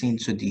relating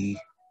to the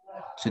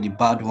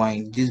bad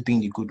wine, this being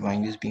the good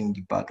wine, this being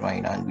the bad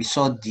wine. And we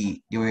saw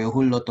there were a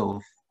whole lot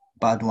of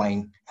bad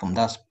wine from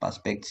that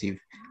perspective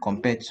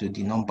compared to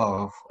the number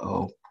of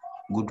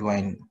good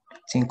wine. I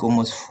think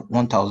almost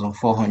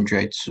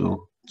 1,400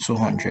 to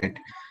 200.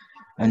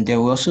 And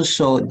then we also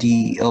saw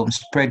the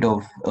spread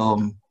of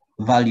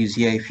values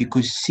here. If you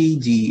could see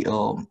the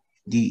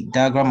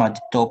diagram at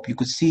the top, you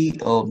could see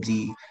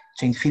the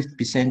 25th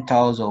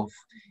percentiles of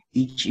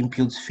each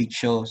input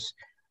features,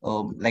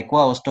 like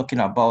what I was talking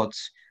about,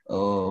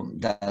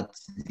 that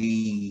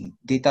the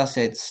data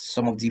sets,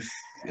 some of the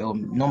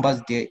numbers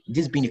there,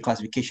 this being a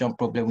classification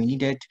problem, we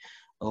needed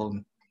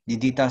the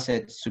data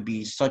sets to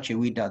be such a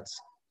way that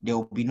there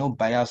will be no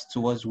bias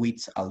towards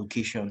weight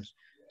allocations.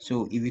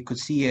 So if you could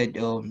see it,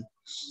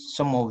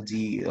 some of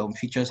the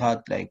features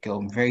had like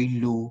very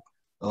low,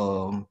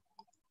 how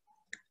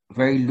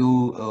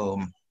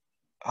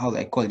do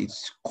I call it,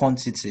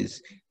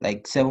 quantities,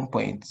 like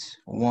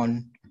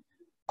 7.1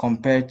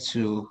 compared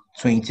to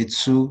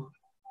 22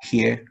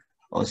 here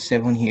or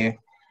 7 here.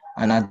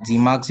 And at the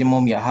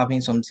maximum, you're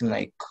having something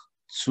like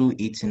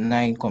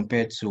 289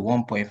 compared to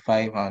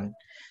 1.5. And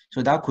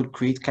so that could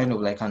create kind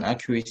of like an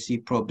accuracy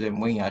problem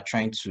when you are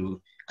trying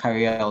to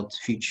carry out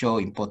feature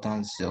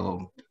importance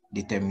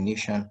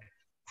determination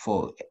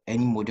for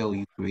any model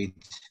you create.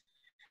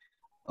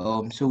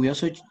 So we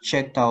also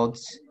checked out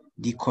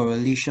the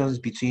correlations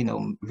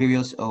between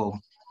various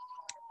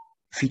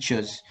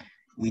features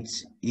with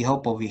the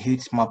help of a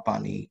heat map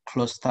and a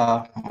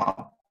cluster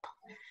map.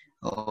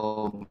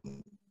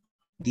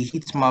 The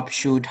heat map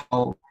showed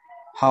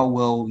how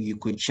well you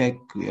could check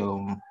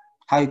the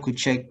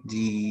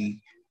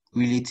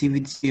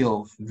relativity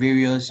of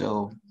various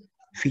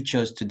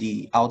features to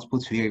the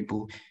output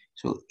variable.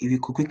 So if you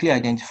could quickly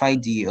identify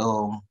the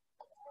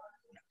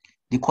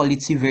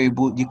quality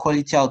variable, the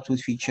quality output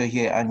feature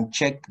here, and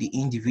check the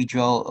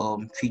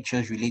individual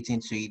features relating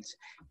to it,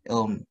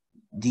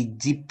 the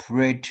deep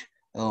red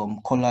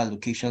color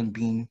allocation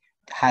being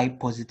high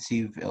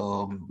positive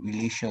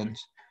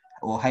relations,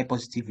 or high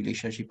positive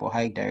relationship, or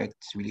high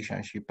direct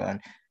relationship, and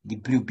the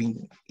blue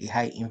being a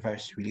high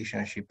inverse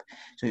relationship.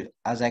 So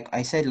as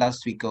I said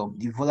last week,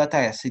 the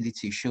volatile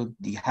acidity showed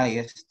the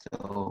highest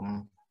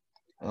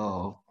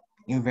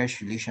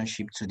inverse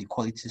relationship to the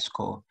quality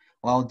score,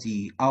 while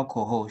the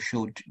alcohol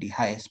showed the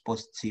highest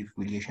positive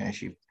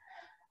relationship.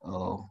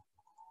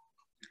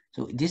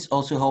 So this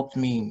also helped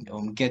me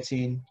in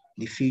getting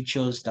the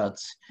features that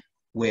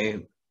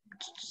were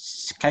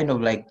kind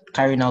of like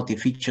carrying out the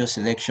feature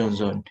selections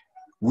on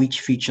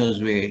which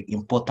features were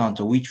important,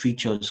 or which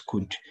features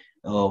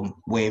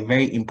were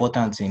very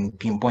important in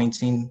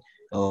pinpointing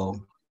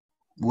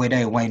whether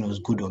a wine was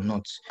good or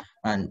not.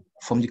 And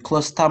from the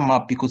cluster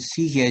map, you could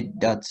see here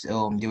that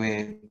there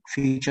were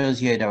features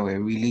here that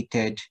were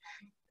related.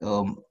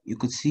 You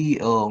could see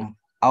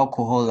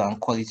alcohol and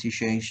quality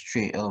showing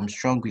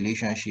strong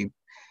relationship.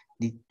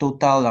 The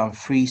total and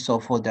free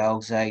sulfur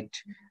dioxide.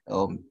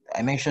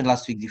 I mentioned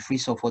last week the free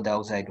sulfur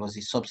dioxide was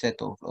a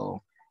subset of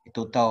the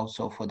total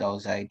sulfur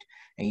dioxide.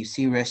 And you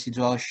see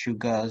residual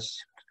sugars,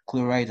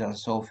 chloride and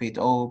sulfate,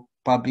 all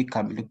probably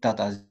can be looked at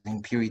as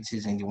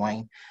impurities in the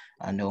wine,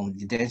 and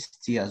the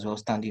density as well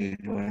standing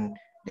alone.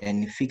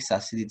 Then fixed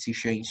acidity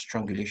showing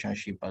strong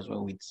relationship as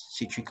well with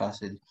citric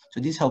acid. So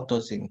this helped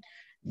us in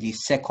the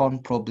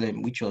second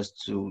problem, which was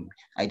to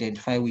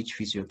identify which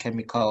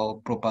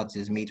physiochemical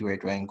properties made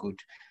red wine good.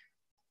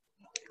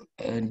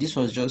 And this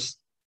was just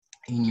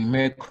a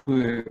numerical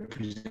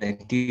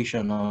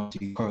representation of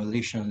the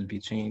correlations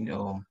between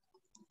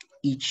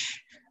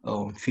each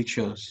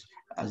features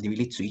as they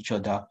relate to each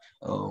other.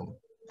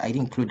 I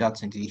didn't include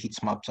that in the heat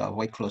map to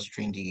avoid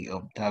clustering the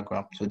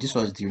diagram. So this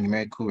was the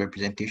numerical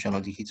representation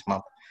of the heat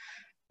map.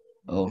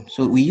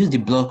 So we use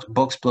the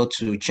box plot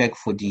to check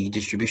for the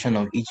distribution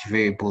of each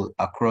variable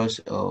across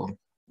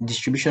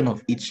distribution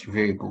of each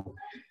variable.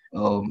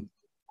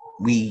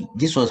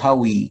 This was how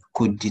we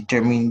could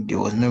determine there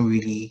was no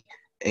really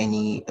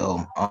any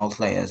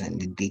outliers in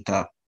the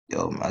data.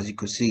 As you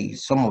could see,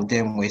 some of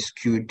them were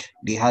skewed.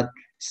 They had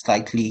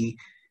slightly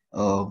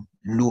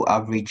low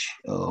average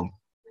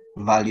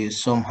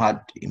values. Some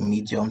had a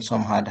medium,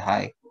 some had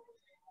high,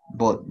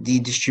 but the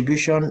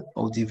distribution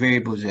of the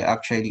variables were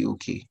actually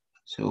okay.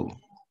 So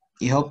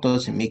it helped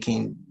us in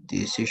making the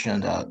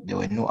decision that there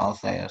were no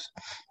outliers.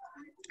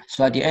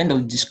 So at the end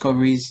of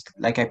discoveries,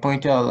 like I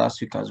pointed out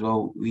last week as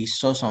well, we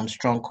saw some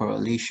strong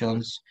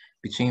correlations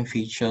between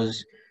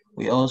features.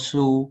 We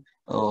also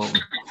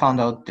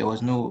found out there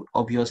was no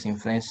obvious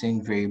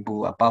influencing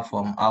variable apart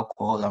from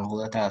alcohol and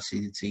volatile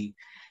acidity.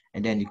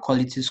 And then the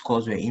quality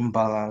scores were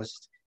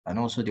imbalanced. And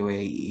also there were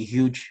a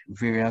huge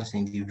variance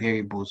in the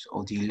variables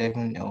of the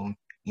 11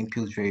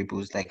 input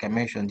variables. Like I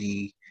mentioned,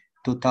 the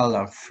total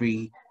and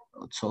free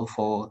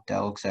sulfur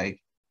dioxide,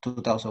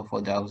 total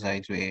sulfur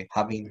dioxides were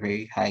having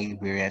very high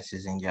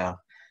variances in their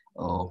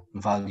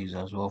values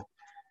as well.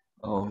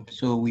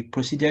 So we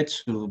proceeded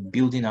to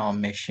building our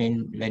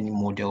machine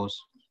learning models.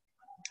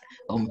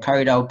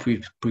 Carried out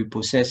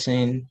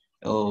pre-processing.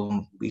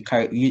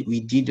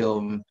 We did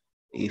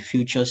a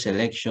future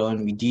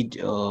selection. We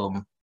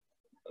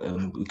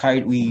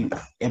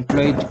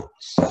employed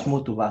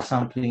smooth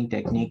oversampling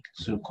technique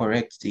to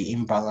correct the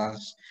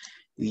imbalance.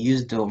 We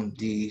used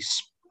the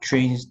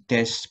train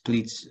test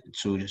splits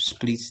to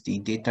split the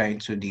data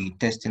into the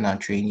testing and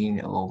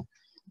training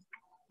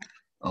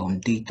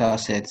data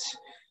sets.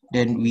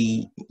 Then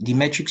the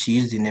metrics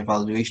used in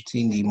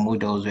evaluating the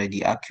models were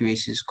the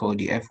accuracy score,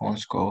 the F1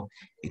 score,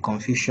 the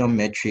confusion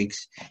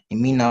metrics, the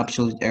mean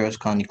absolute error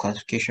score, and the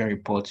classification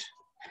report.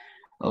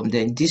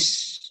 Then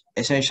this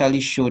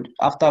essentially showed,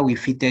 after we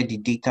fitted the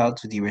data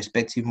to the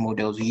respective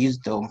models, we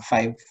used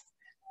 5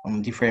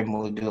 different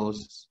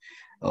models.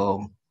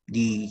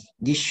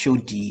 This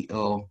showed we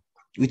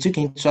took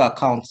into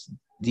account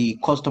the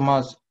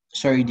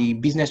the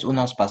business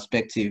owner's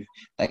perspective.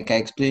 Like I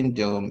explained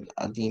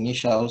at the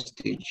initial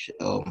stage,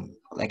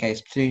 like I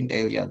explained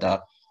earlier,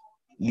 that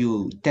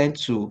you tend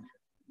to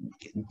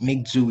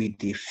make do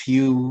with a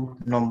few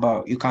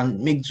number. You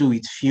can make do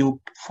with few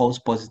false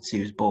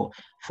positives, but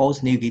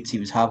false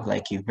negatives have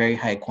like a very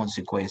high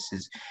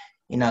consequences.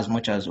 In as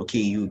much as, okay,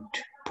 you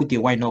put a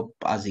wine up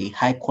as a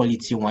high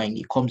quality wine,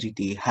 it comes with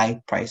a high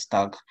price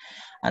tag,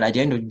 and at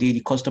the end of the day,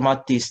 the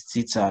customer tastes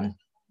it and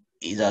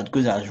is as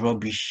good as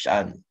rubbish,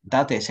 and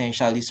that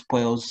essentially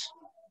spoils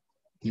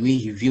the way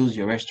he views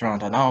your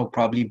restaurant, and that will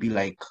probably be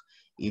like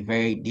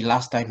the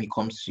last time he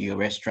comes to your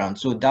restaurant.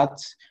 So that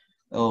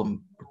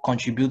um,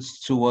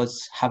 contributes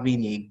towards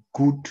having a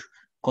good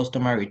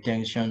customer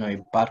retention or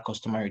a bad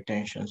customer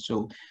retention.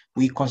 So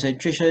we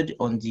concentrated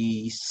on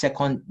the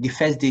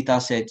first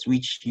data set,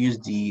 which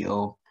used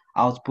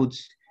output,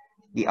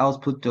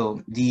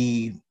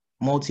 the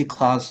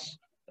multi-class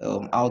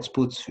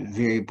output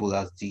variable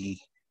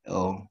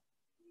um,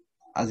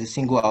 as a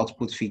single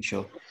output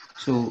feature.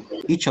 So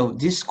each of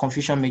this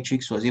confusion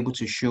matrix was able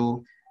to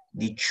show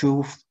the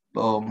true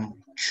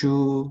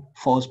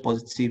false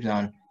positives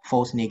and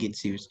false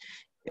negatives.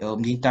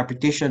 The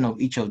interpretation of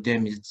each of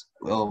them is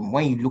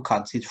when you look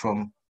at it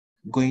from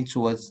going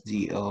towards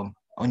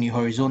on a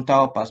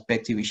horizontal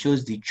perspective, it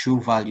shows the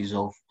true values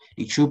of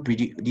the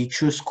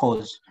true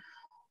scores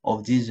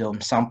of these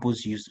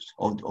samples used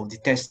of the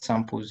test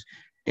samples.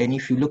 Then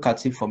if you look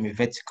at it from a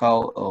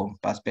vertical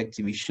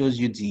perspective, it shows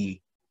you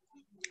the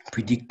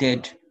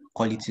predicted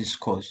quality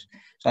scores.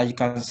 So as you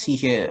can see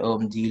here,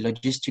 the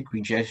logistic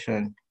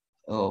regression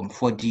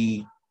for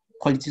the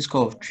quality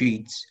score of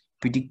treats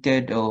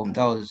predicted that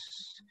was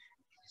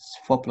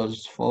 4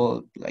 plus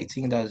 4, I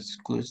think that's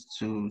close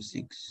to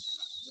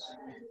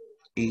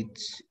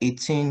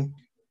 18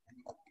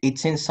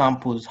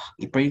 samples.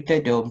 It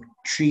predicted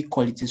 3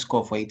 quality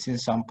score for 18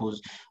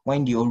 samples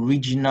when the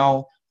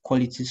original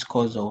quality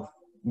scores of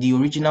the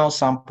original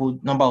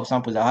number of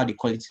samples that had a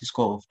quality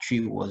score of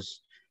 3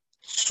 was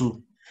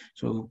 2.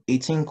 So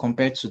 18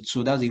 compared to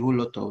 2, that's a whole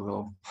lot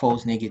of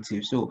false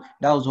negatives. So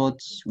that was what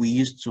we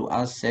used to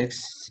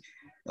assess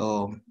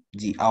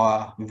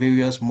our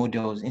various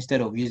models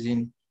instead of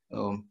using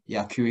the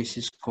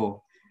accuracy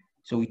score.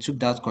 So we took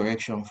that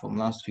correction from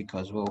last week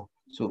as well.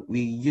 So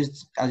we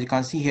used, as you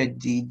can see here,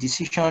 the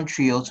decision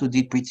tree also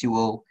did pretty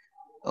well.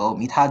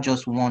 It had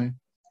just one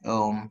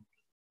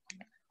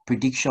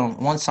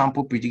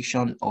sample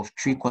prediction of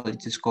 3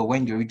 quality score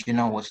when the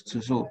original was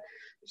 2. So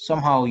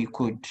somehow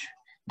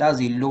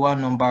that's a lower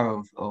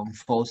number of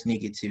false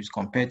negatives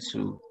compared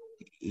to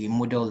a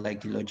model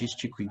like the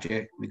logistic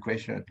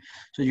regression.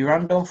 So the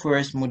random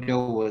forest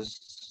model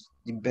was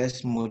the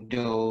best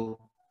model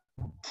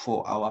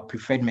for our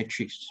preferred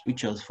metrics,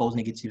 which was false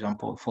negatives and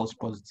false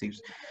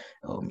positives.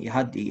 It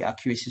had the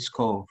accuracy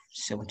score of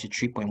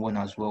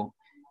 73.1 as well,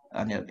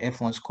 and an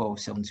F1 score of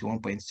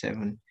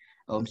 71.7.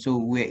 So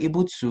we're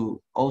able to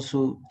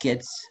also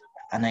get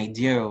an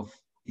idea of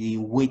the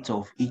weight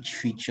of each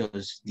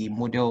features the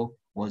model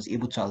was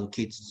able to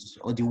allocate,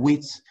 or the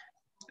weight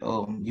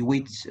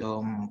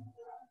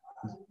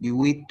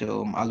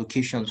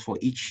allocations for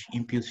each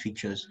input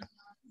features.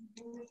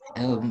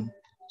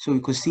 So we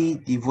could see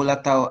the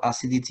volatile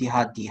acidity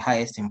had the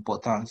highest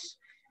importance.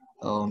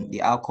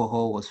 The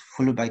alcohol was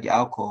followed by the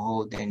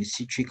alcohol, then the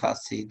citric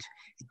acid,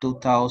 the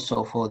total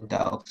sulfur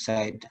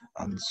dioxide,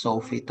 and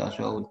sulfate as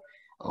well,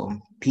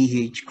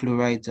 pH,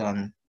 chlorides,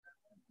 and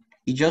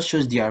it just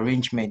shows the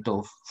arrangement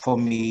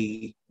from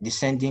a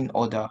descending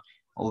order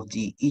of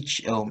the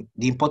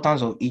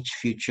importance of each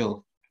feature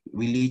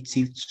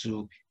relative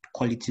to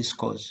quality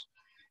scores.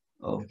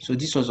 So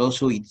this was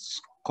also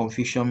its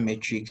confusion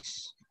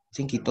matrix. I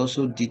think it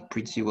also did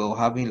pretty well,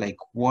 having like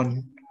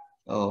one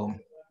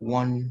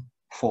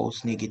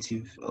false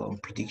negative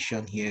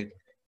prediction here,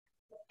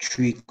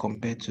 3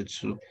 compared to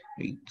 2.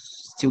 It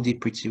still did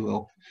pretty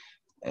well.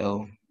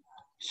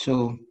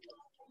 So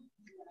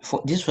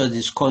this was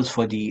the scores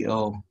for the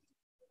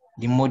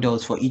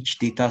models for each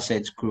data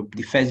set group.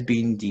 The first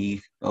being the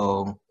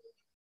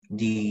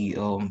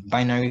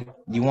binary,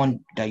 the one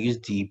that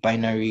used the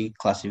binary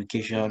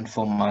classification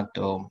format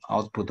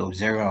output of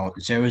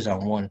zeros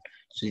and 1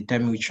 to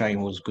determine which line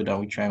was good and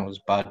which line was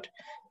bad.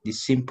 The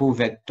simple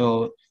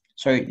vector,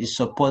 the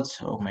support,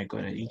 oh my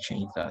god, I didn't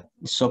change that.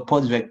 The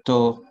support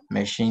vector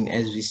machine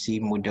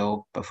SVC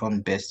model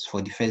performed best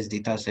for the first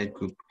data set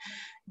group.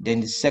 Then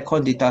the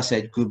second data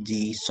set group,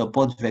 the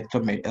support vector,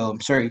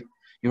 the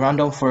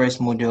random forest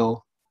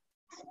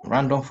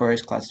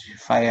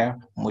classifier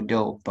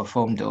model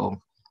performed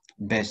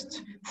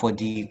best for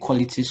the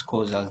quality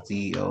scores as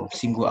the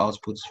single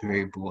output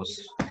variables.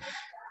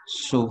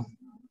 So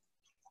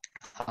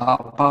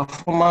our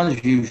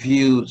performance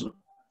reviews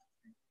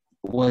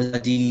was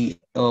that the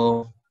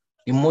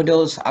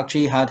models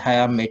actually had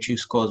higher metric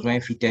scores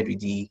when fitted with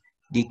the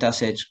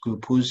dataset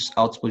group whose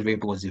output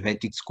variable was the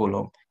vertex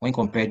column when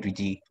compared with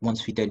the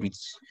ones fitted with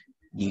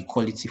the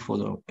quality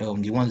column,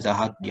 the ones that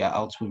had their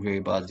output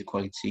variable as the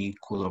quality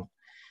column.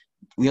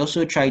 We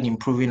also tried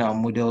improving our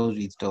models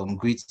with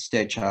grid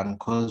search and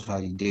cross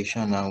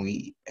validation, and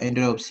we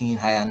ended up seeing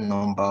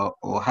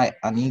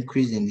an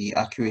increase in the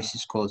accuracy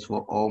scores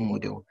for all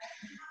models.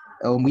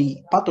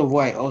 Part of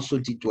what I also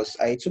did was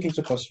I took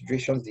into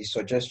consideration the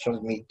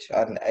suggestions made,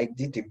 and I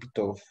did a bit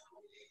of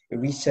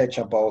research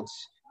about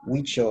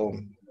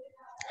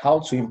how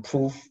to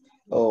improve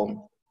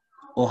or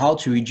how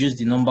to reduce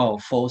the number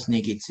of false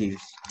negatives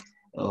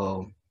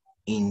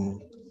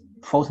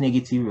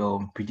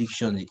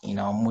predictions in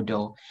our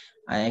model.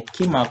 I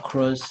came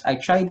across, I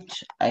tried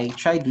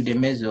with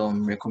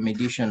the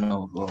recommendation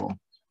of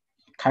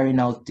carrying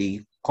out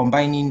the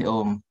combining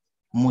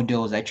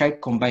models. I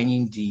tried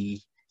combining the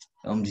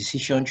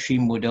decision tree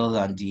model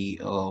and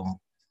the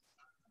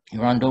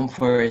random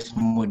forest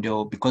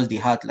model because they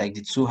had like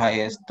the two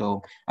highest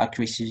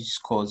accuracy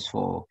scores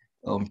for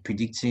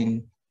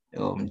predicting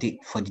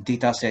for the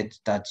data set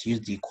that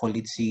used the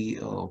quality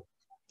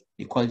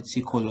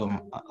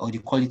column or the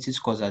quality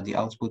scores as the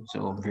output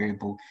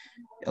variable.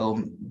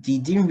 They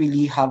didn't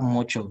really have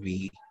much of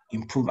a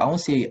I won't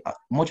say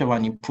much of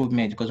an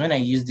improvement, because when I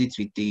used it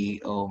with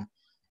the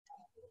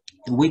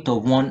weight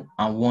of 1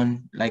 and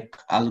 1, like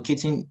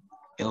allocating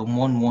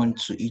 1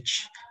 to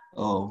each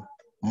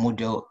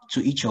model,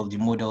 to each of the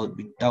model,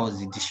 that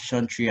was the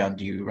decision tree and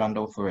the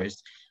random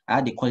forest, I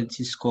had a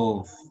quality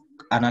score of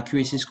an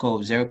accuracy score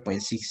of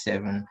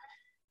 0.67.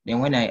 Then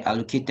when I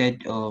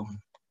allocated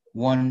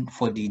 1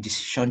 for the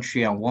decision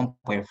tree and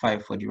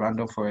 1.5 for the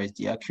random forest,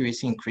 the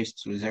accuracy increased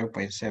to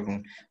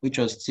 0.7, which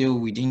was still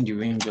within the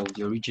range of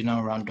the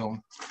original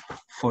random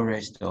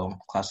forest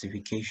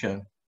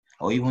classification,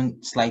 or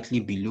even slightly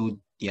below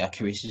the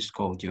accuracy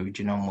score of the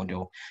original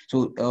model.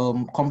 So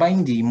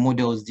combining the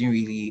models didn't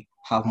really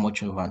have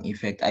much of an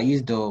effect. I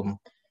used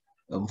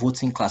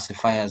voting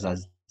classifiers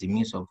as the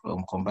means of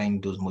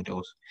combining those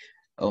models.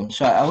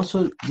 So I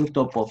also looked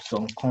up of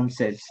some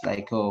concepts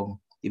like the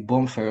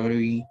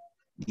Born-Ferroni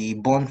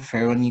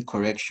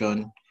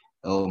correction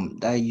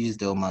that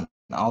used an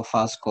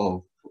alpha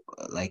score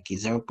of like a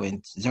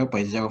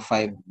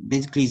 0.05.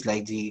 Basically, it's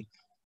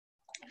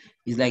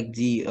like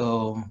the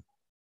how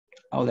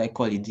would I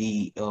call it,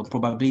 the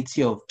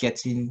probability of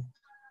getting,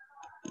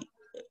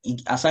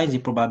 it assigns the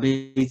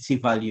probability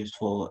values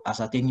for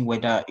ascertaining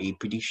whether a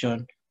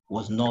prediction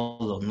was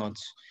null or not.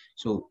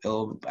 So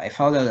I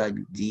found out that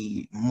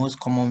the most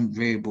common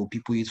variable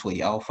people use for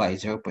the alpha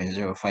is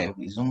 0.05.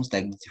 It's almost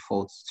like the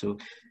default. So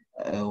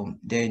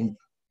then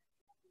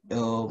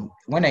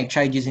when I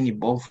tried using the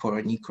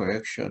Born-Ferroni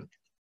correction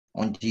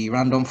on the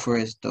random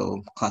forest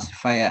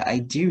classifier, I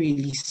didn't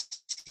really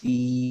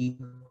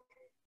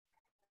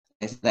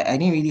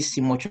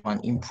see much of an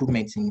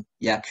improvement in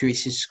the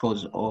accuracy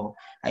scores, or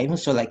I even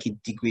saw like a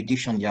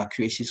degradation in the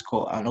accuracy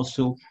score, and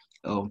also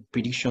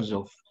predictions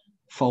of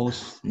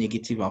false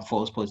negative and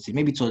false positive.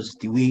 Maybe it was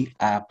the way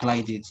I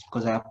applied it,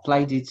 because I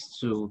applied it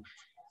to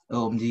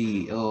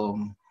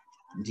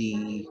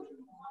the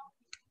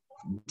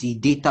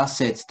data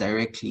sets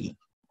directly.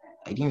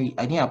 I didn't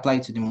apply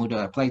it to the model,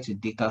 I applied it to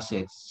data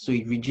sets. So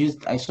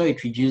I saw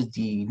it reduced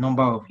the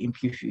number of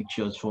input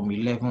features from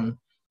 11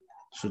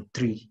 to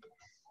 3.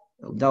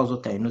 That was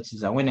what I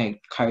noticed. And when I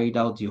carried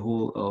out the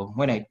whole,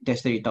 when I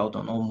tested it out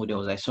on all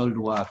models, I saw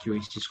lower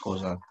accuracy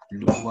scores and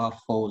lower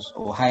false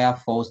or higher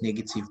false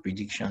negative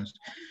predictions.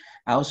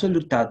 I also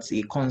looked at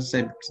a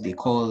concept they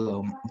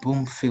call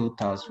boom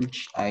filters,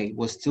 which I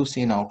was still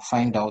saying I'll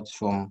find out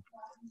from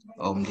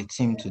the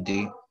team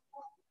today.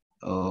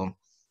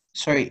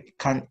 Sorry,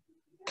 can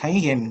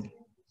you hear me?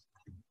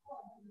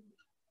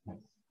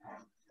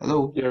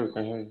 Hello? Yeah, we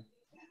can hear you.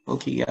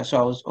 Okay, yeah. So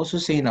I was also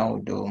saying I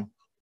would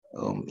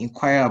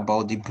inquire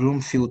about the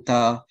Bloom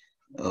filter,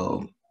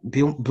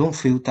 Bloom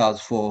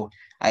filters for.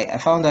 I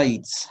found that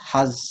it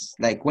has,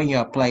 like, when you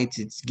apply it,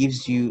 it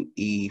gives you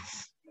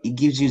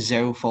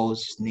 0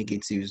 false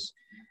negatives.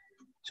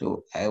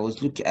 So I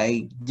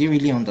didn't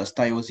really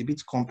understand. It was a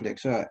bit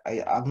complex. So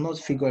I have not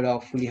figured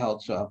out fully how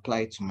to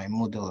apply it to my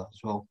model as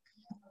well.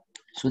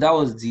 So that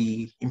was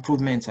the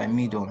improvements I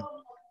made on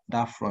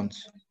that front.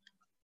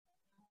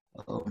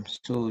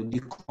 So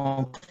the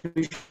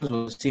conclusion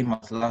was the same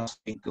as last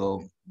week.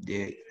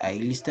 I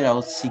listed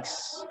out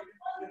 6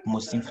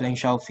 most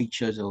influential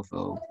features of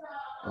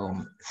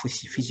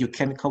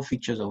physiochemical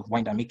features of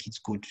wine that make it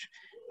good,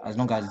 as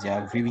long as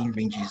there are varying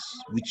ranges,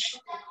 which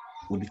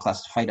would be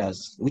classified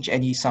as, which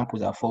any sample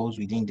that falls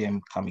within them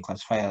can be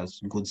classified as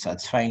good,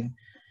 satisfying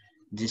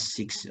these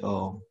 6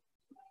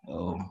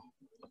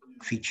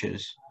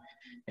 features.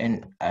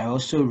 And I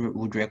also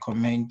would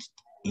recommend,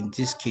 in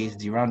this case,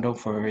 the random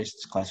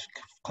forest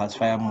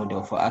classifier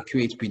model for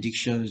accurate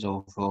predictions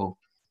of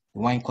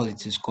wine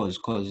quality scores,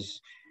 because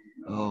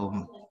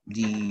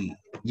the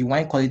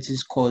wine quality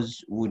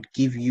scores would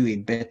give you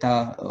a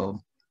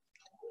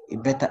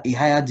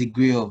higher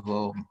degree of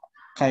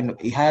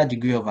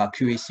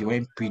accuracy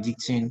when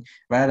predicting,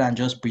 rather than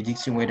just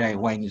predicting whether a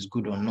wine is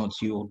good or not.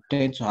 You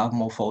tend to have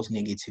more false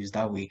negatives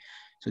that way.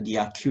 So the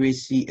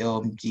accuracy,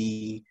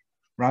 the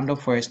random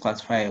forest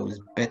classifier was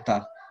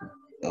better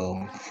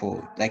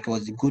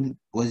was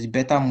the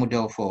better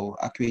model for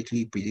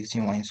accurately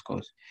predicting wine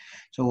scores.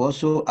 So we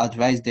also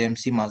advised them,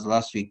 same as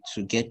last week,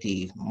 to get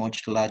a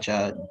much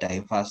larger,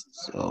 diverse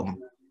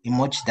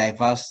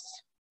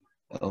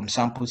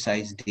sample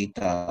size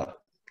data.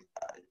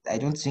 I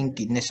don't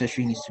think it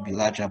necessarily needs to be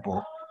larger,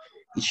 but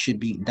it should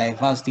be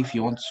diverse if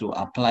you want to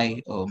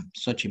apply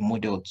such a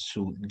model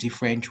to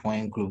different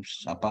wine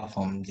groups apart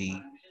from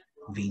the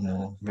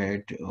Vino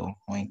Verde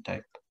wine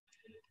type.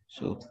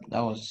 So that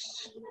was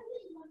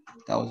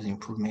the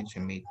improvement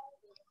we made.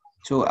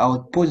 So I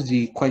would pose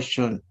the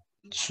question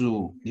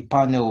to the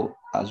panel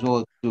as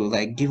well to,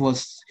 like, give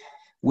us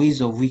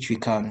ways of which we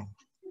can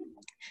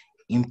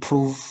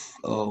improve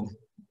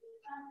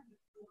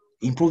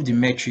improve the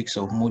metrics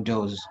of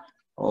models,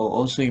 or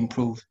also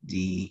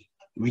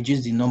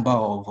reduce the number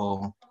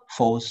of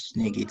false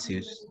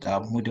negatives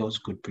that models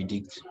could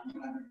predict.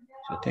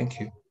 So thank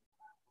you.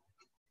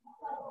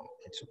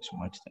 It took too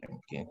much time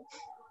again.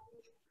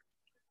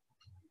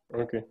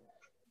 Okay,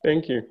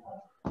 thank you.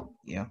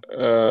 Yeah.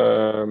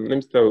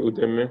 Mr.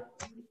 Udeme.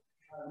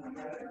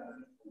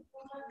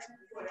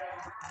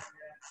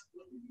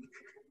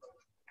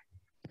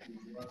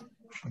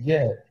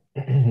 Yeah,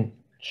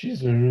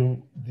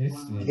 Chizuru, this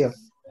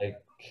is like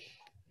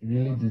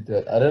really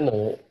detailed. I don't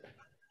know.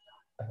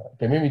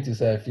 Permit me to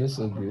say I feel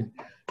so good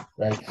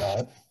right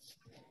now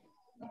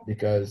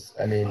because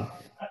I mean,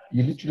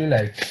 you literally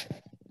like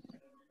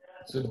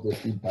took the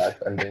feedback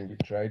and then you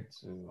tried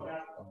to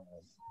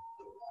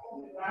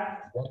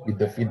work with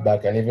the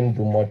feedback and even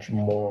do much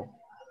more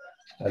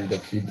than the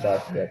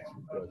feedback that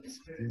you got. This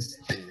is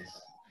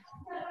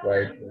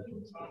quite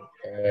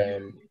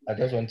interesting. I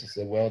just want to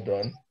say well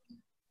done.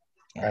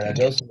 And I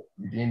just hope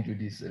you didn't do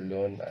this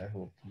alone. I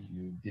hope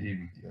you did it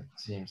with your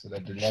team so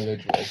that the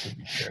knowledge will also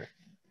be shared.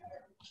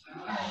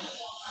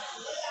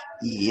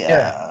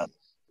 Yeah.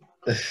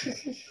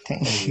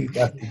 Thank you.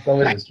 It's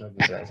always a struggle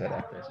to answer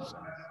that question.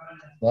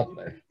 It's not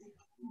like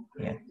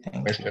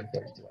thank question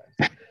for you to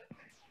answer.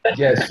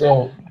 Yeah,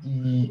 so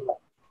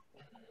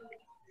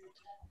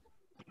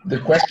the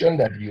question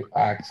that you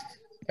asked,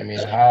 I mean,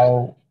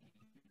 how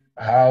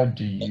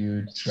do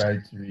you try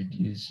to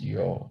reduce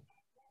your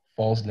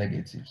false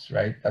negatives,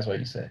 right? That's what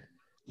you said.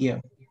 Yeah.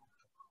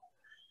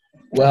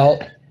 Well,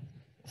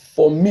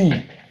 for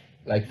me,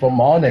 like from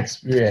my own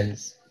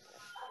experience,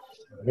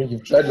 I mean,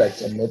 you've tried like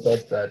some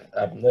methods that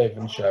I'm not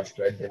even sure I've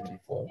tried them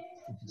before,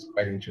 which is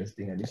quite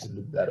interesting. I need to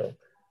look that up.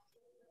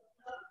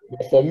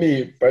 But for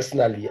me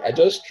personally, I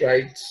just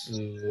try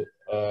to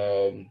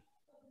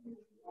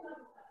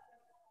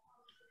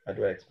how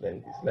do I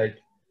explain this? Like,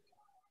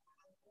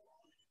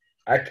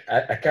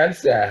 I can't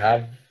say I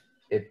have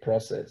a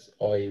process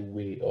or a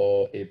way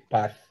or a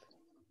path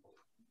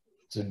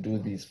to do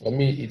this. For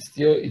me, it's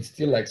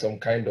still like some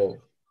kind of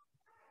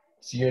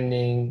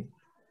tuning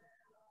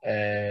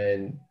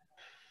and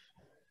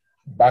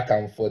back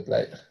and forth.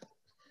 Like,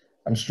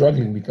 I'm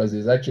struggling because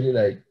it's actually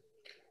like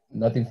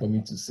nothing for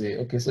me to say,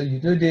 okay, so you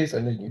do this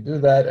and then you do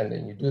that and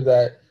then you do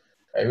that.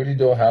 I really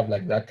don't have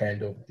like that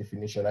kind of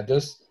definition. I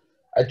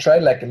try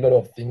like a lot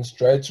of things,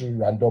 try to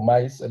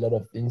randomize a lot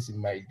of things in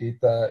my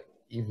data.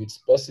 If it's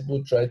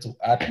possible, try to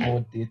add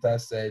more data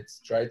sets,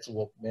 try to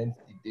augment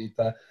the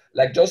data,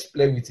 like just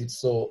play with it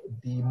so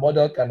the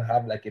model can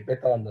have like a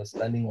better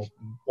understanding of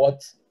what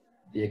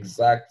the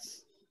exact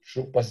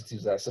true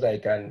positives are so that I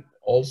can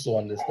also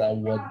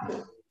understand what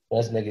the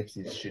false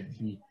negatives should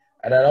be.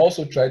 And I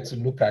also try to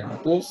look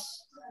at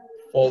those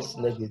false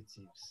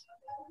negatives.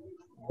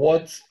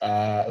 What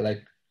are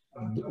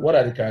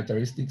the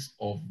characteristics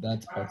of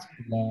that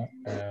particular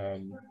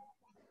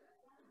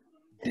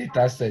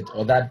data set,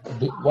 or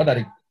what are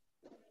the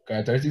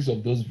characteristics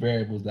of those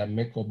variables that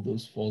make up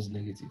those false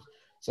negatives?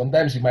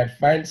 Sometimes you might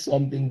find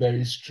something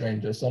very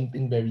strange or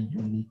something very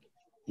unique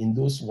in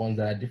those ones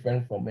that are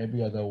different from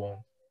every other one.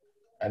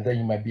 And then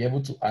you might be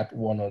able to add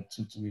one or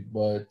two to it.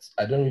 But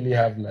I don't really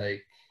have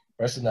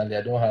personally,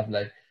 I don't have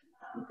like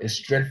a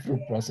straight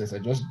through process. I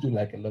just do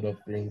like a lot of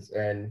things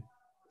and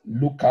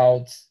look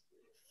out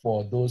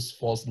for those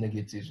false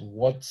negatives.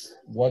 What's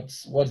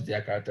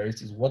their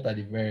characteristics? What are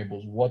the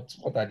variables? What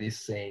are they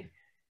saying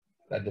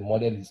that the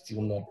model is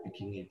still not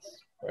picking it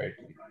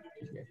correctly?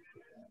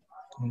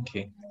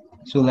 Okay.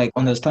 So like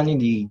understanding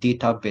the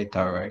data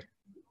better, right?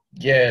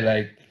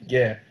 Yeah,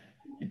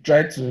 You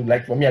try to,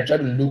 like for me, I try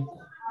to look,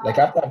 like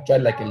after I've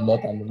tried like a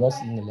lot and I'm not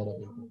seeing a lot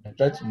of it, I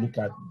try to look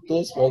at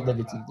those false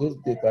negatives, those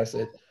data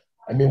sets.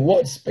 I mean,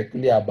 what's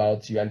peculiar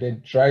about you, and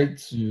then try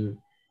to,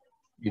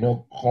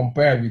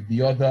 compare with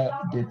the other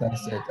data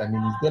set. I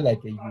mean, is there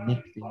like a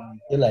unique thing?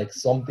 Is there like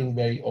something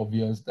very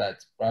obvious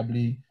that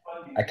probably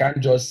I can't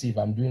just see if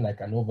I'm doing like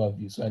an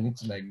overview? So I need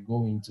to like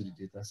go into the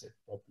data set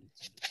properly.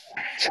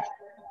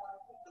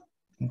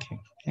 Okay,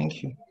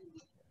 thank you.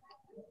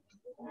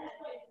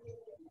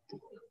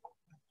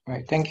 All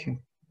right, thank you.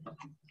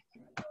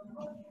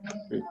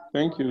 Okay,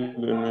 thank you,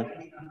 Lena.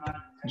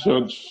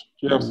 George,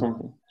 do you have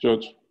something?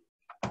 George.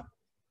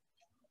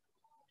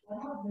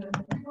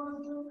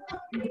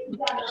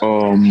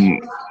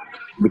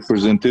 The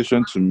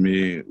presentation to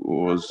me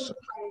was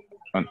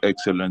an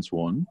excellent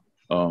one.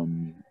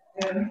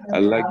 I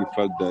like the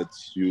fact that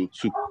you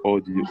took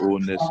all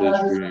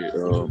necessary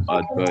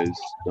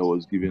advice that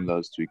was given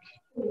last week.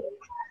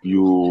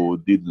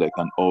 You did like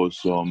an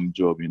awesome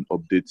job in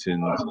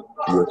updating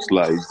your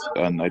slides,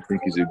 and I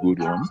think it's a good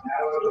one.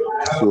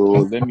 So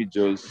let me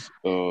just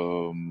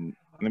go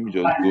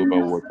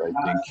over what I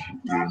think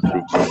you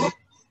improved on.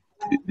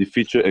 The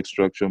feature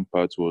extraction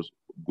part was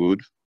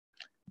good.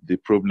 The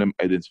problem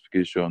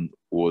identification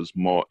was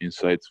more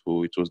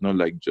insightful. It was not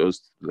like it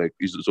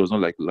was not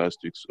like last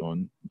week's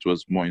one. It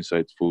was more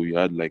insightful. We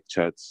had like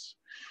charts.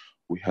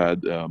 We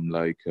had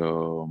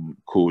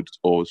code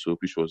also,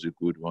 which was a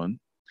good one.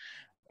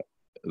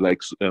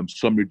 like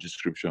summary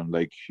description,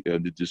 like they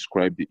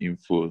describe the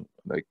info,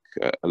 like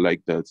I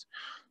like that.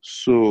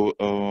 So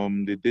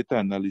the data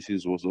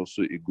analysis was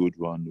also a good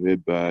one,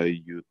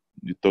 whereby you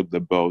talked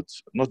about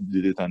not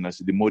the data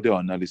analysis, the model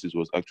analysis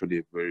was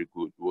actually very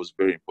good. It was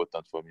very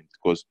important for me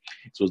because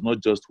it was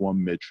not just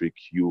one metric.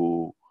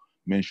 You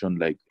mentioned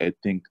like I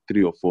think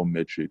 3 or 4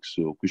 metrics,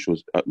 so which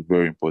was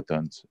very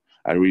important.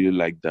 I really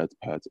like that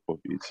part of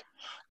it.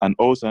 And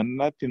also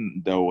another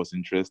thing that was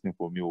interesting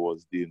for me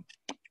was the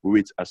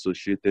weight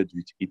associated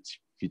with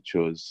each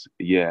features.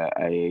 Yeah,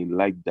 I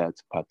like that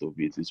part of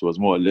it. It was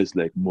more or less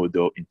like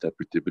model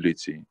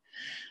interpretability.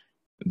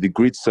 The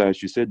grid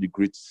search, you said the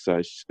grid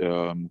search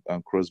and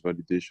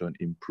cross-validation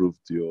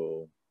improved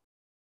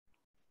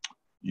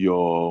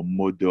your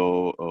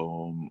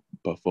model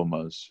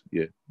performance.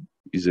 Yeah,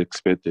 is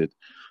expected.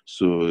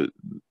 So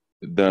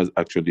that's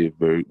actually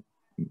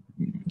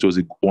it was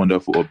a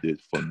wonderful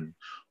update for me.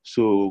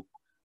 So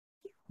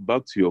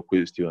back to your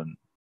question,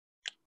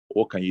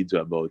 what can you do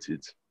about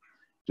it?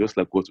 Just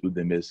like what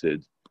Udeme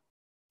said.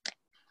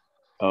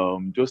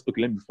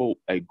 Before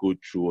I go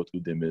through what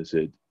Udeme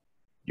said,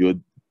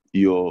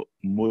 your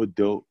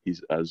model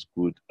is as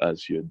good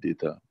as your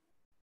data.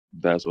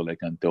 That's all I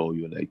can tell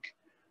you. Like,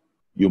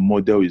 your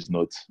model is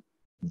not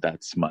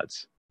that smart,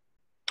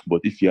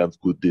 but if you have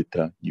good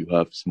data, you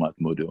have smart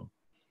model.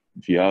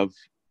 If you have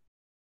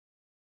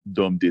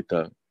dumb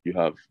data, you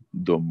have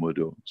dumb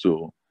model.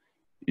 So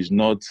it's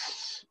not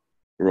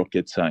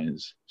rocket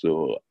science.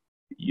 So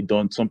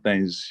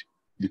sometimes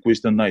the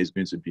question now is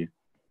going to be,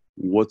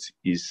 what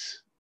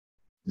is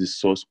the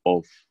source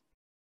of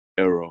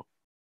error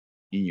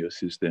in your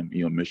system, in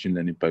your machine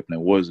learning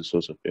pipeline? What is the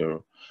source of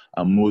error?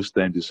 And most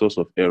times the source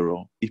of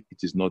error, if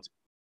it is not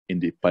in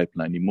the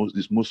pipeline, most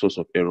source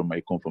of error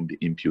might come from the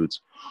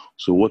inputs.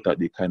 So what are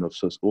the kind of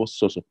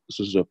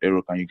sources of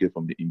error can you get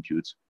from the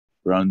inputs?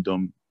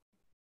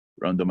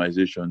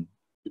 Randomization,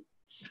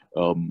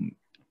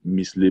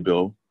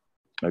 mislabel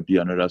might be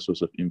another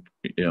source of error.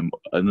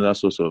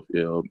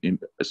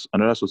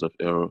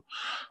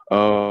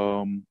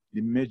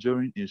 The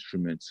measuring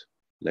instrument,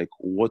 like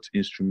what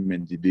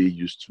instrument did they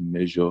use to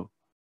measure?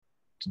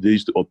 They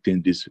used to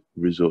obtain these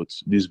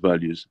results, these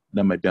values.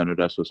 That might be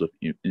another source of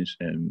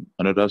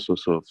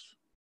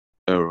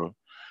error.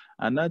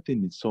 Another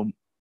thing is some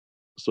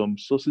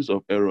sources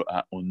of error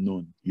are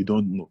unknown. You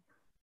don't know.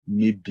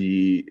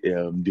 Maybe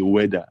the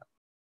weather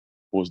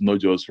was not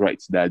just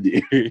right that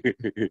day,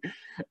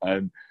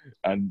 and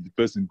the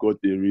person got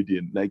a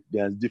reading. Like,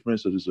 there's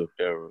different sources of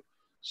error.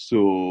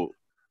 So,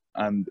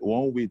 and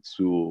one way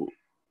to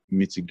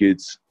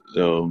mitigate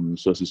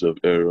sources of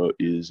error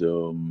is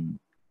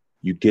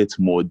you get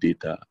more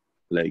data.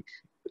 Like,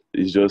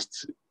 it's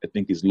just, I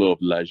think it's law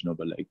of large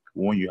number. Like,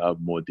 when you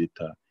have more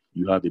data,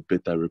 you have a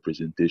better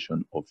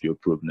representation of your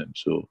problem.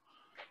 So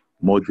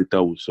more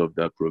data will solve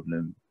that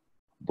problem.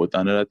 But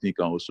another thing you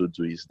can also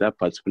do is that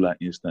particular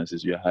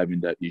instances you're having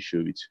that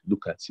issue with,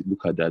 look at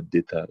that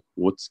data.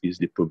 What is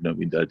the problem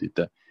with that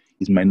data?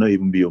 It might not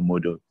even be your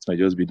model. It might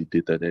just be the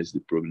data that is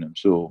the problem.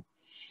 So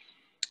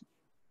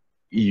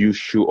you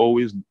should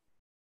always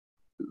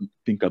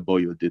think about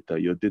your data.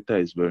 Your data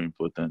is very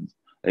important.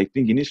 I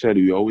think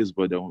initially we always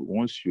bother,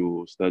 once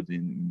you start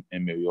in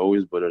ML, you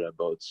always bother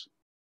about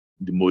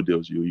the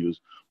models you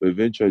use. But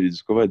eventually you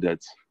discover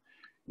that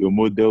your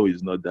model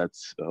is not that,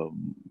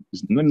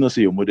 let me not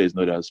say your model is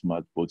not as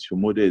smart, but your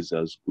model is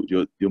as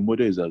good. Your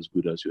model is as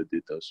good as your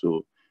data.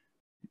 So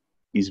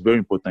it's very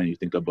important you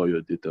think about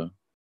your data.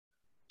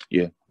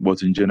 Yeah,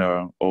 but in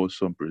general,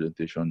 awesome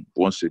presentation.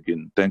 Once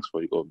again, thanks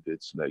for the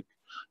updates. Like,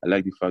 I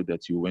like the fact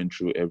that you went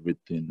through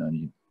everything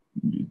and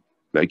you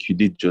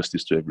did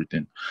justice to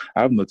everything.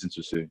 I have nothing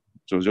to say.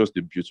 It was just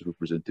a beautiful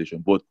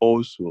presentation. But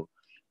also,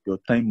 your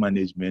time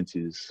management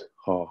is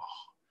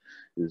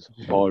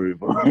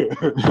horrible.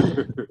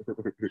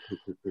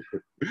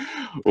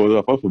 Well,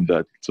 apart from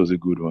that, it was a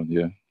good one.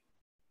 Yeah.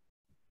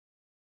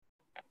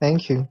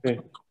 Thank you. Okay.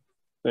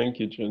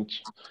 Thank you,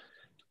 George.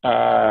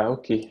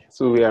 Okay,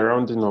 so we are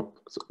rounding up.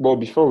 Well,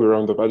 before we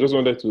round up, I just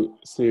wanted to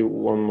say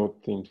one more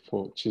thing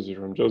for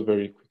Chizuram, just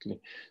very quickly.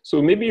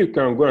 So maybe you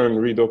can go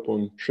and read up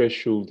on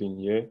thresholding,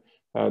 yeah?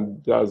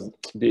 And that's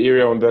the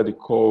area under the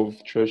curve,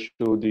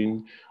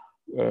 thresholding,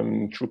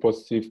 true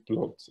positive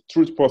plots,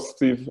 true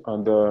positive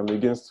and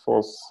against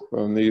false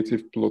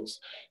negative plots.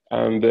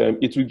 And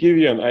it will give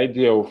you an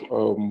idea of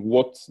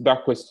what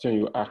that question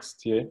you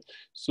asked here.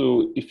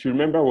 So if you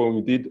remember when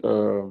we did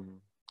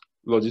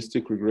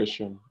logistic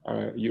regression,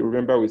 you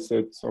remember we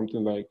said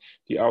something like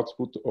the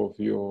output of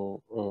your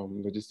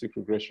logistic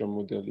regression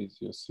model is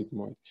your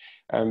sigmoid,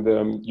 and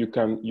you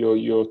can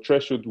your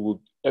threshold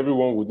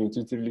everyone would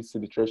intuitively say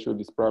the threshold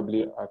is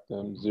probably at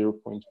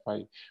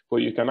 0.5, but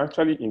you can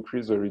actually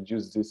increase or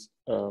reduce this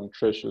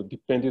threshold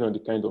depending on the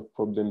kind of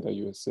problem that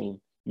you were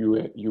saying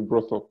you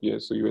brought up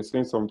here. So you were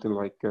saying something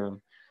like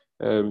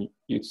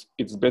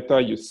it's better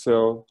you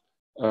sell.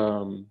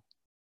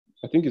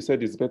 I think you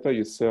said it's better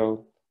you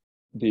sell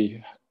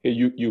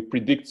you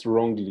predict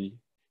wrongly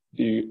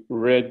the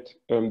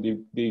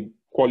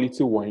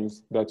quality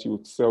wines that you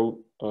would sell,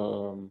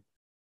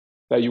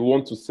 that you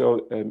want to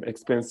sell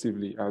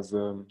expensively as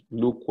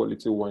low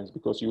quality wines,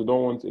 because you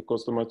don't want a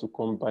customer to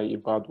come buy a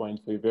bad wine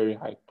for a very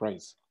high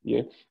price.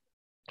 Yeah.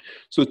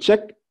 So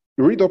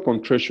read up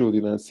on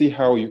thresholding and see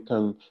how you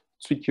can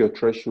tweak your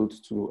thresholds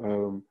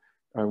to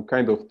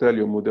kind of tell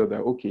your model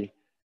that, okay,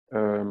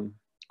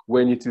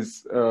 when it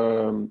is,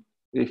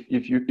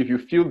 if you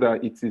feel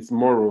that it is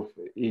more of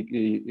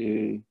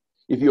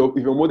if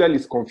your model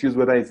is confused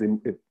whether it's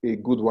a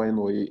good wine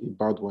or a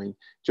bad wine,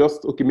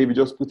 maybe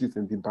just put it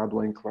in the bad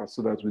wine class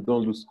so that we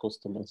don't lose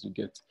customers you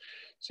get.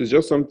 So it's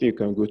just something you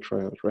can go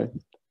try out, right?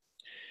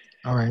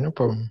 All right, no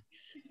problem.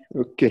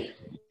 Okay,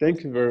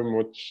 thank you very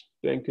much.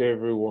 Thank you,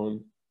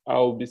 everyone.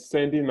 I'll be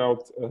sending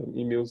out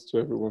emails to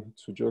everyone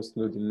to just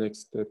know the next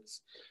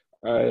steps.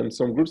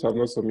 Some groups have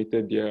not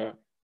submitted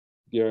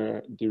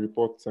the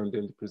reports and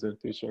then the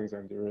presentations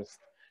and the rest.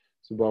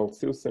 So, but I'll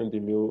still send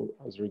email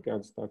as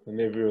regards that and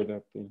every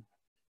other thing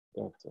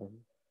that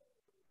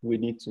we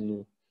need to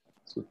know.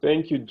 So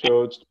thank you,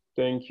 George.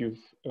 Thank you,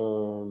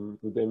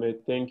 Udeme.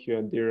 Thank you,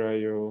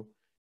 Adirayo.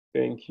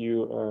 Thank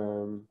you,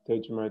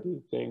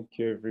 Tejmadi. Thank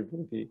you,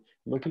 everybody.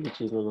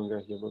 Nokilich is no longer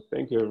here, but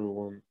thank you,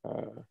 everyone.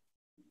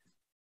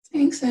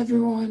 Thanks,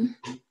 everyone.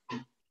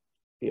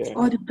 Yeah.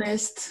 All the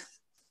best.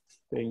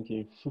 Thank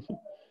you.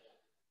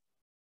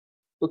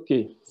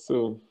 Okay,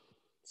 so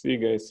see you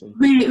guys soon.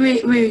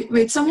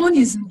 Wait. Someone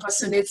is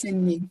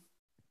impersonating me.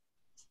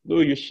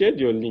 No, you shared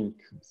your link,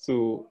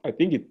 so I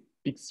think it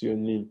picks your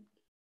name.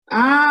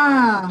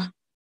 Ah.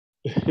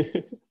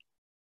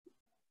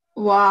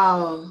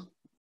 Wow.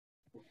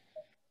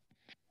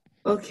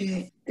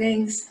 Okay,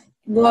 thanks.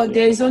 Well,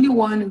 there is only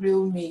one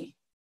real me.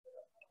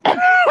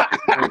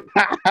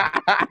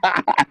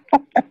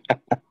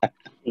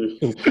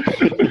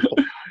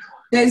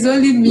 There's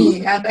only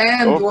me, and I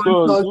am the one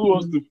talking. Who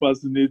wants to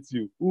impersonate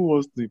you? Who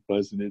wants to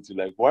impersonate you?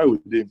 Like, why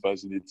would they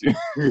impersonate you?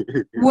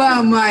 Who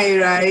am I,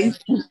 right?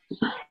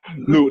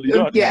 No, you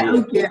don't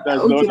have to.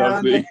 That's not what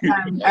I'm saying.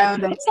 I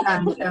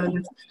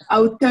understand.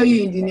 I'll tell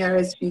you in the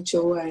nearest future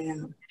who I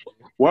am.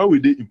 Why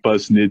would they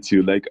impersonate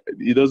you? Like,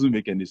 it doesn't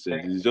make any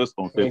sense. It's just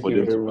unfair Thank for you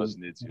them to very much.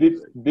 impersonate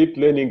you. Deep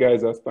learning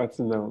guys are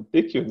starting now.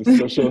 Take your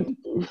discussion.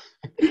 All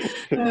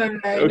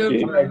right, Okay.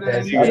 no problem.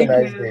 Have a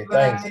nice day.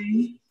 Thanks.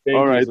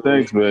 All right,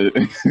 thanks, man.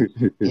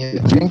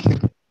 Yeah, thank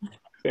you.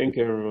 Thank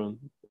you, everyone.